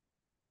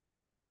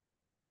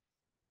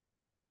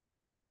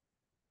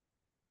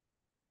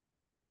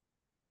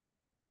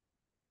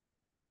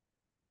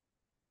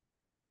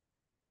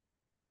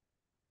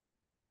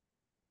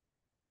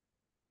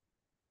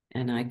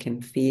 And I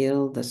can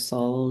feel the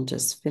soul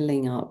just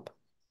filling up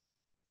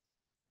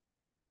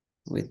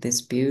with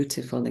this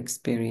beautiful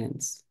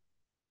experience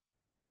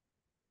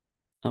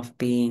of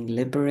being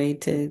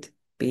liberated,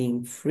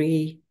 being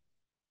free,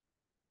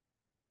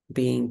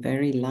 being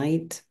very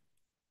light.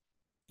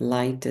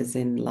 Light as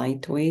in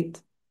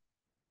lightweight.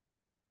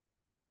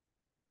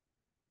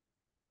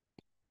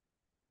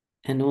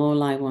 And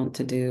all I want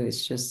to do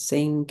is just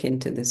sink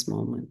into this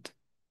moment.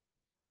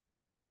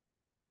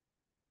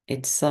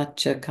 It's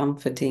such a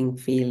comforting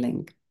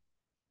feeling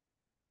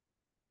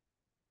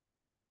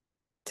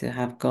to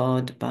have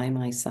God by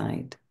my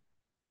side.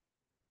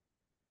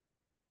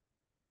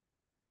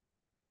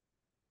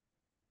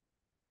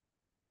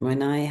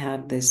 When I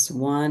have this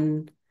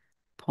one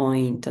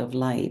point of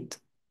light,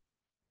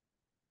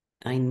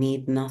 I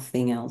need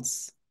nothing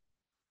else.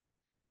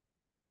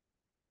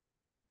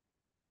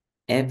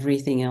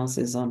 Everything else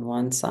is on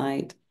one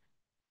side,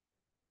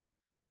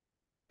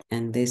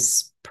 and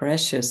this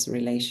precious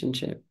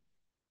relationship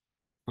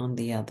on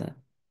the other.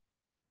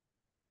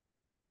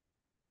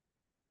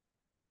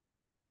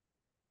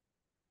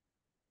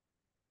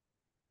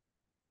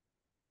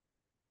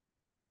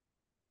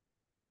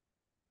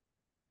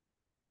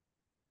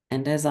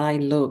 And as I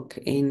look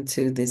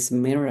into this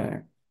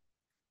mirror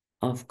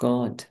of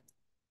God,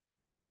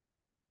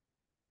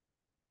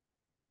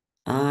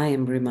 I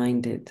am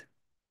reminded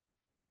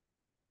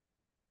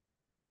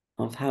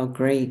of how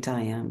great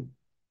I am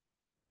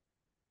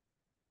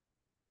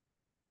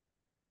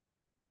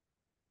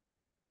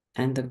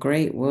and the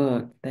great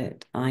work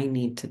that I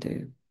need to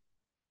do.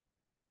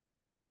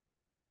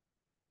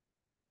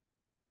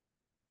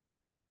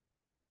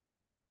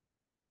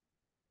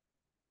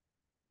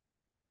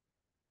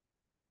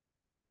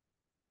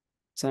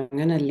 So I'm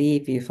going to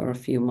leave you for a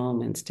few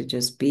moments to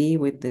just be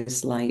with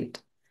this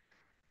light.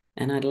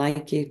 And I'd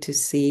like you to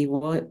see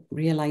what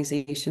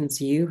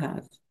realizations you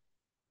have.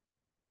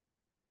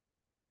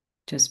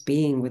 Just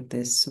being with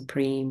this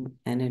supreme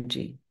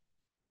energy.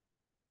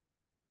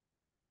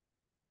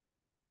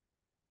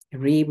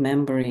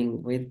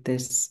 Remembering with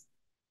this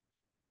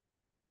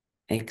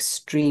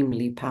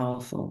extremely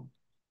powerful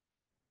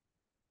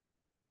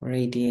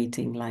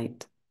radiating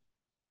light.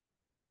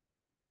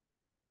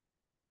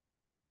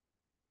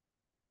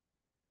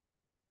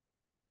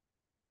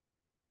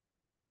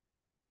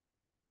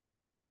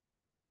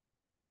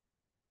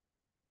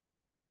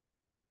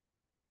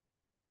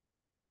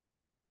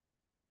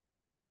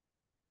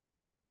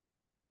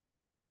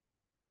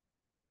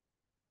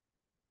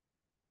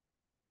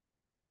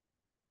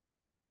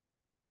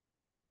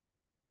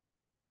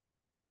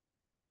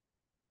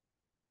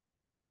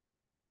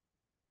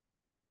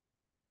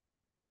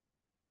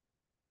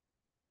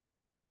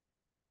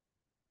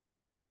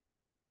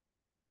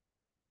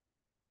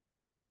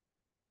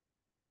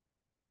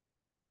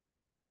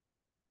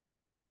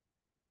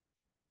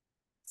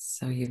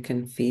 So you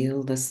can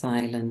feel the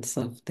silence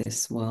of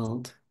this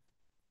world.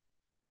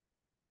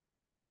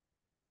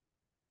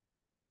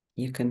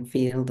 You can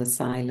feel the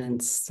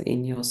silence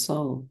in your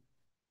soul.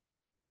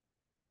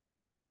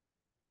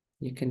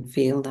 You can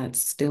feel that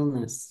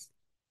stillness.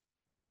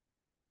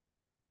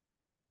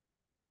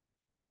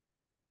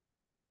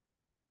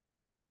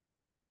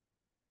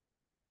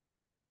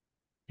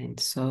 And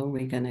so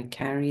we're going to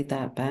carry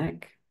that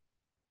back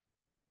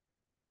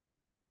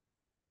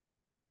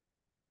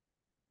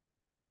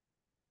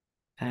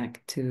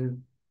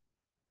to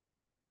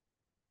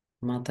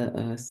Mother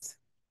Earth.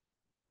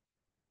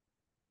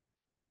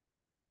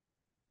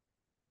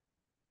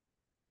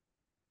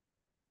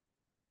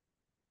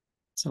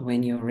 So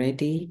when you're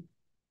ready,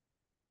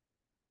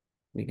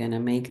 we're going to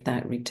make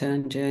that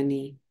return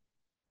journey.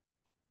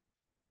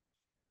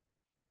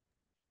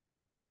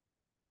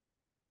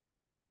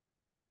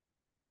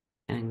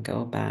 And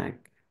go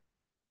back.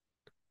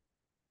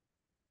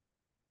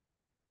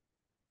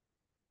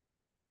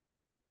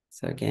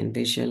 So again,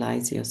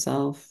 visualize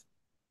yourself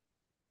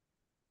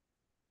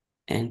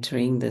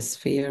entering the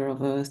sphere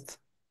of Earth,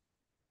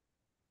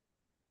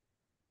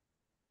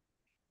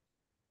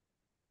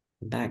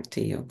 back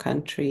to your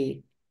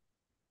country,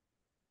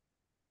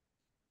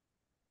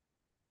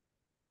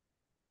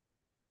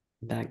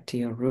 back to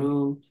your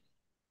room,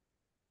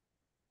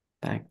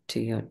 back to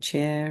your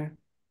chair,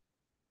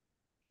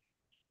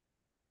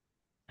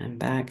 and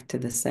back to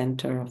the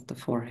center of the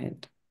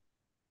forehead.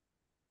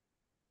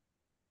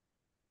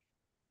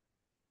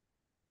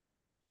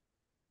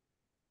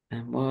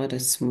 And what a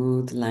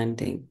smooth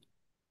landing.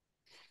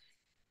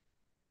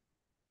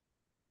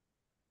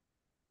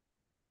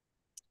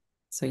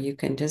 So you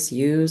can just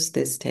use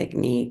this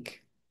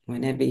technique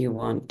whenever you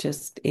want.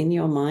 Just in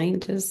your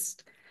mind,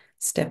 just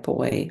step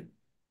away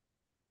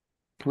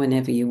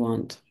whenever you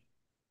want.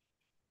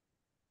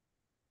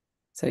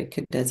 So it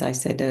could, as I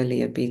said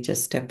earlier, be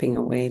just stepping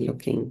away,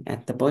 looking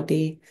at the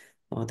body,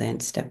 or then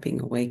stepping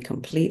away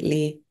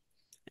completely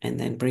and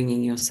then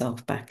bringing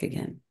yourself back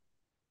again.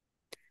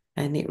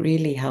 And it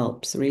really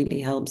helps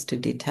to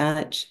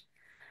detach.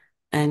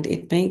 And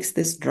it makes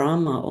this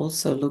drama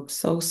also look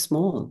so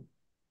small.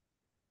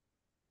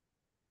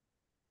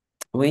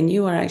 When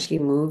you are actually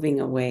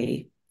moving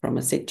away from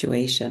a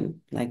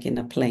situation, like in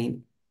a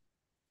plane,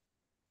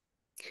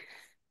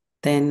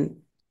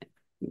 then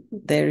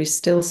there is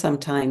still some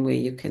time where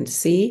you can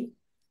see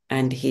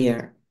and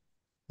hear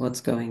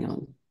what's going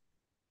on.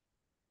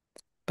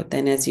 But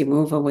then as you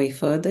move away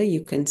further,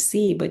 you can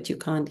see, but you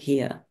can't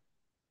hear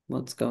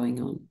what's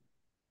going on.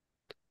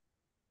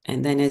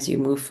 And then as you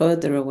move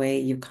further away,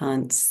 you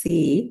can't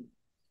see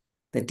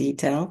the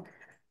detail,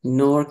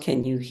 nor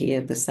can you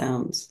hear the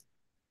sounds.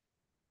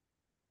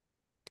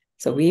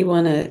 So we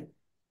want to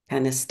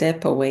kind of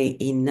step away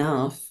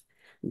enough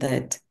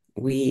that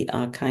we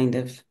are kind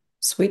of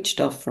switched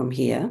off from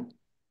here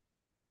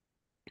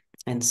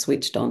and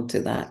switched on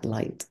to that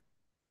light,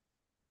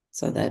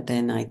 so that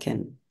then I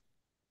can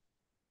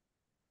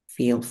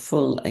feel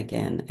full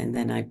again, and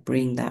then I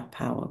bring that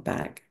power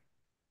back.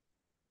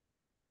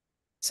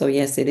 So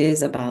yes, it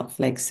is about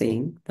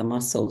flexing the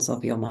muscles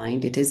of your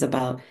mind. It is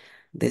about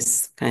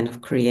this kind of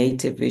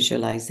creative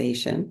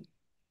visualization.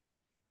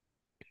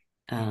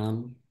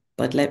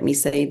 But let me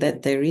say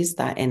that there is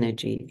that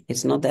energy.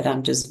 It's not that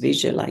I'm just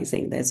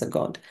visualizing there's a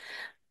God,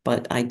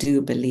 but I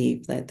do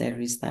believe that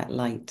there is that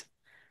light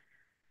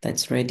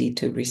that's ready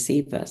to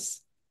receive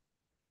us.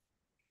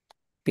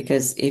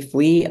 Because if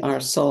we are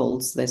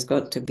souls, there's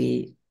got to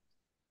be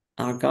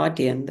our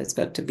guardian, there's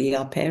got to be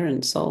our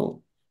parent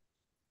soul.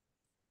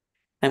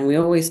 And we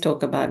always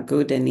talk about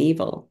good and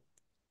evil.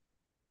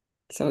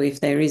 So if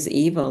there is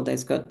evil,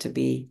 there's got to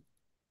be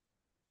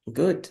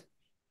good.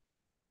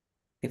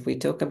 If we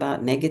talk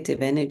about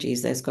negative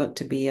energies, there's got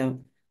to be a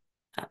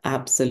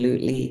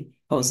absolutely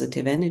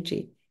positive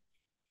energy.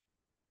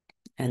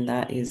 And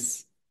that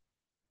is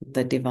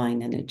the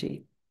divine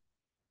energy.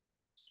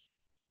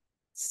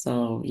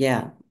 So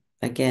yeah,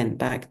 again,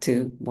 back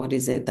to what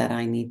is it that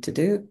I need to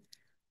do?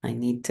 I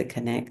need to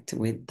connect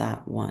with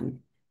that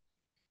one.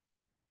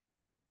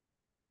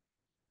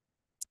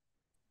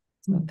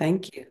 So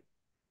thank you.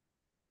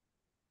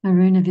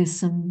 Aruna, there's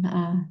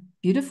some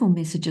beautiful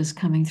messages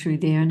coming through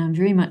there, and I'm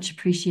very much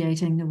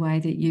appreciating the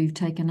way that you've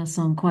taken us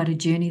on quite a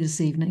journey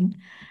this evening.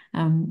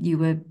 You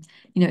were,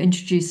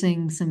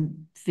 introducing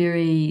some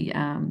very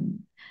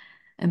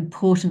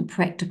important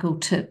practical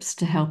tips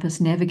to help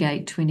us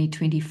navigate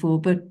 2024,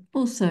 but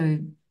also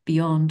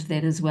beyond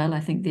that as well.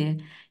 I think they're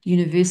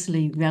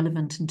universally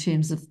relevant in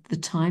terms of the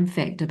time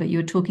factor, but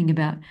you're talking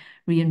about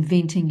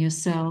reinventing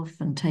yourself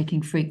and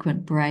taking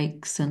frequent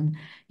breaks, and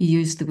you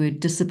used the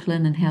word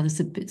discipline and how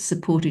this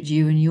supported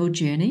you in your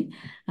journey,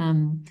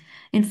 and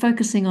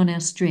focusing on our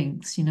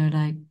strengths,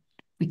 like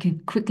we can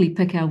quickly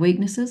pick our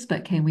weaknesses,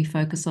 but can we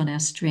focus on our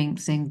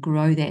strengths and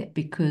grow that?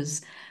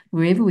 Because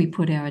wherever we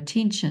put our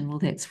attention, well,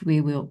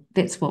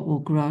 that's what will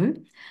grow.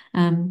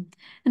 And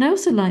I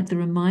also like the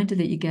reminder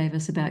that you gave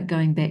us about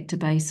going back to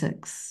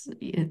basics,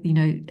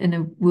 in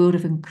a world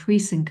of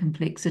increasing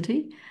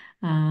complexity,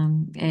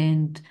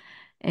 and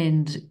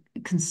and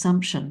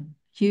consumption,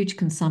 huge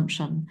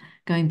consumption.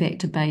 Going back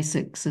to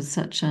basics is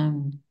such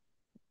an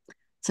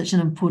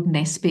important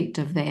aspect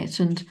of that.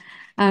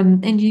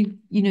 And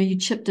you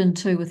chipped in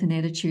too with an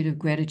attitude of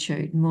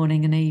gratitude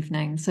morning and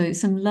evening. So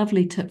some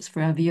lovely tips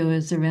for our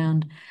viewers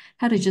around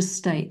how to just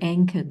stay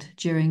anchored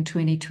during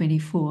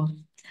 2024.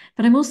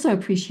 But I'm also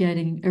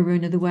appreciating,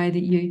 Aruna, the way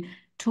that you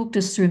talked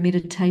us through a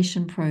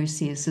meditation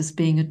process as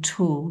being a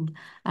tool.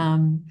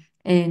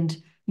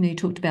 And you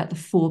talked about the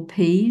 4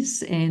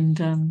 Ps and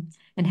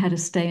how to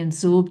stay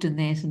absorbed in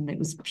that, and that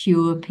was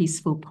pure,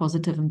 peaceful,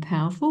 positive, and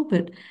powerful.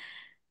 But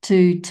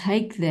to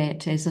take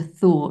that as a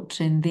thought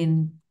and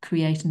then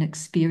create an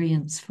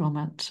experience from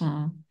it.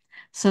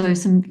 So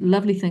some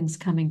lovely things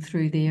coming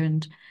through there,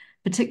 and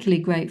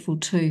particularly grateful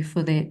too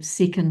for that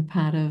second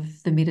part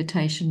of the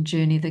meditation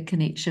journey, the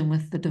connection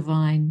with the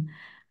divine.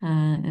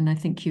 And I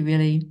think you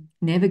really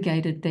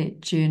navigated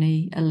that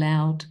journey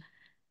aloud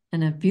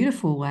in a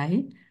beautiful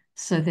way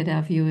so that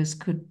our viewers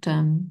could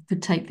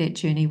take that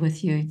journey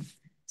with you.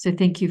 So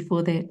thank you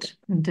for that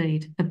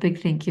indeed. A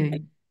big thank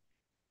you.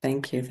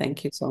 Thank you.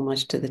 Thank you so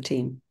much to the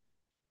team.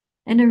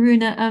 And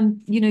Aruna,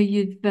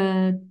 you've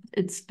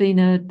it's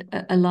been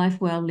a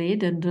life well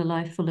led and a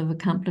life full of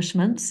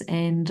accomplishments.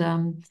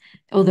 And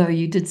although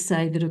you did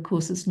say that, of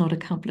course, it's not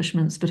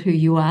accomplishments, but who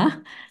you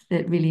are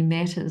that really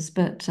matters.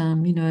 But a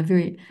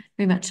very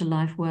very much a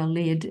life well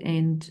led,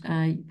 and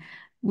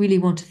really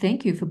want to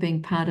thank you for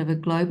being part of a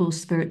global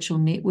spiritual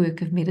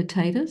network of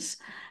meditators.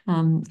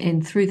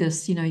 And through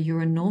this,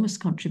 your enormous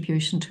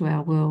contribution to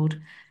our world.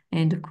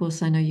 And of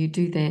course, I know you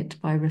do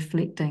that by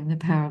reflecting the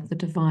power of the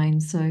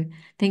divine. So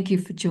thank you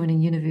for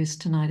joining Youniverse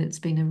tonight. It's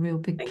been a real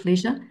big Thank,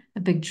 pleasure, a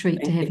big treat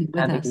to thank have you you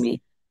for with having us.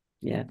 me.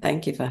 Yeah,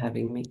 thank you for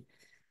having me.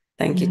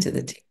 Thank you Yeah. to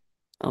the team.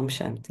 Om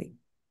Shanti.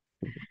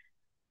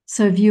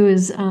 So,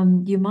 viewers,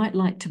 you might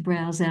like to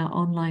browse our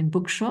online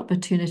bookshop,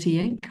 Eternity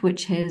Inc.,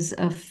 which has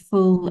a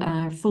full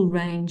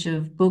range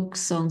of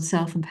books on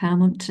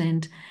self-empowerment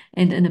and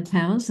inner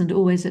powers, and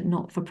always at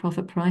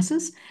not-for-profit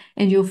prices.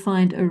 And you'll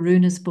find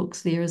Aruna's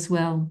books there as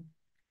well.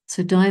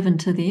 So dive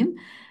into them.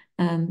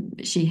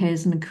 She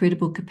has an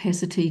incredible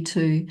capacity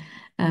to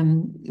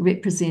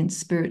represent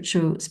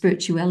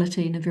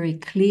spirituality in a very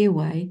clear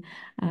way,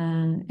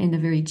 in a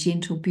very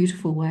gentle,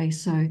 beautiful way.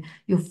 So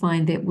you'll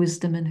find that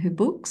wisdom in her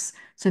books.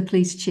 So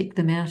please check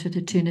them out at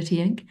Eternity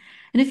Inc.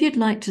 And if you'd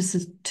like to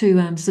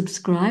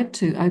subscribe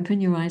to Open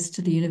Your Eyes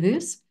to the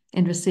Universe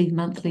and receive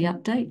monthly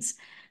updates,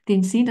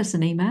 then send us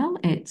an email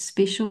at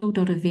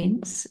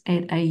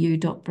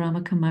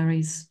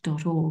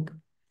special.events@au.brahmakumaris.org.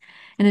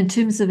 And in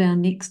terms of our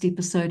next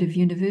episode of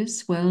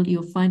Youniverse, well,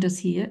 you'll find us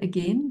here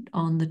again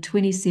on the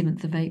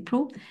 27th of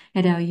April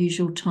at our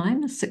usual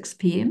time, 6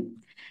 p.m.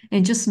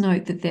 And just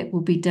note that that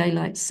will be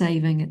daylight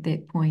saving at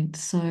that point.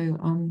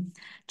 So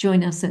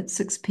join us at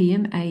 6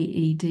 p.m.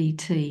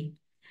 AEDT.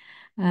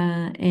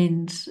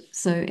 And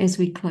so as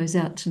we close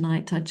out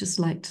tonight, I'd just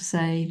like to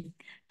say,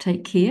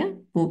 take care,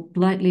 walk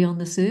lightly on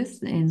this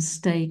earth, and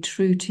stay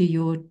true to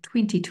your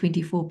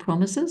 2024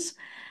 promises.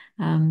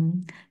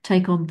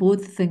 Take on board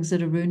the things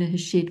that Aruna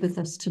has shared with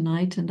us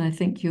tonight, and I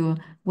think you're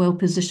well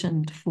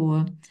positioned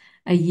for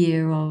a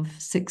year of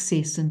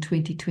success in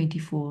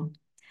 2024,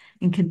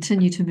 and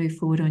continue to move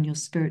forward on your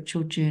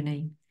spiritual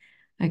journey.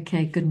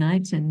 Okay, good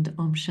night and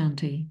Om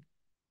Shanti.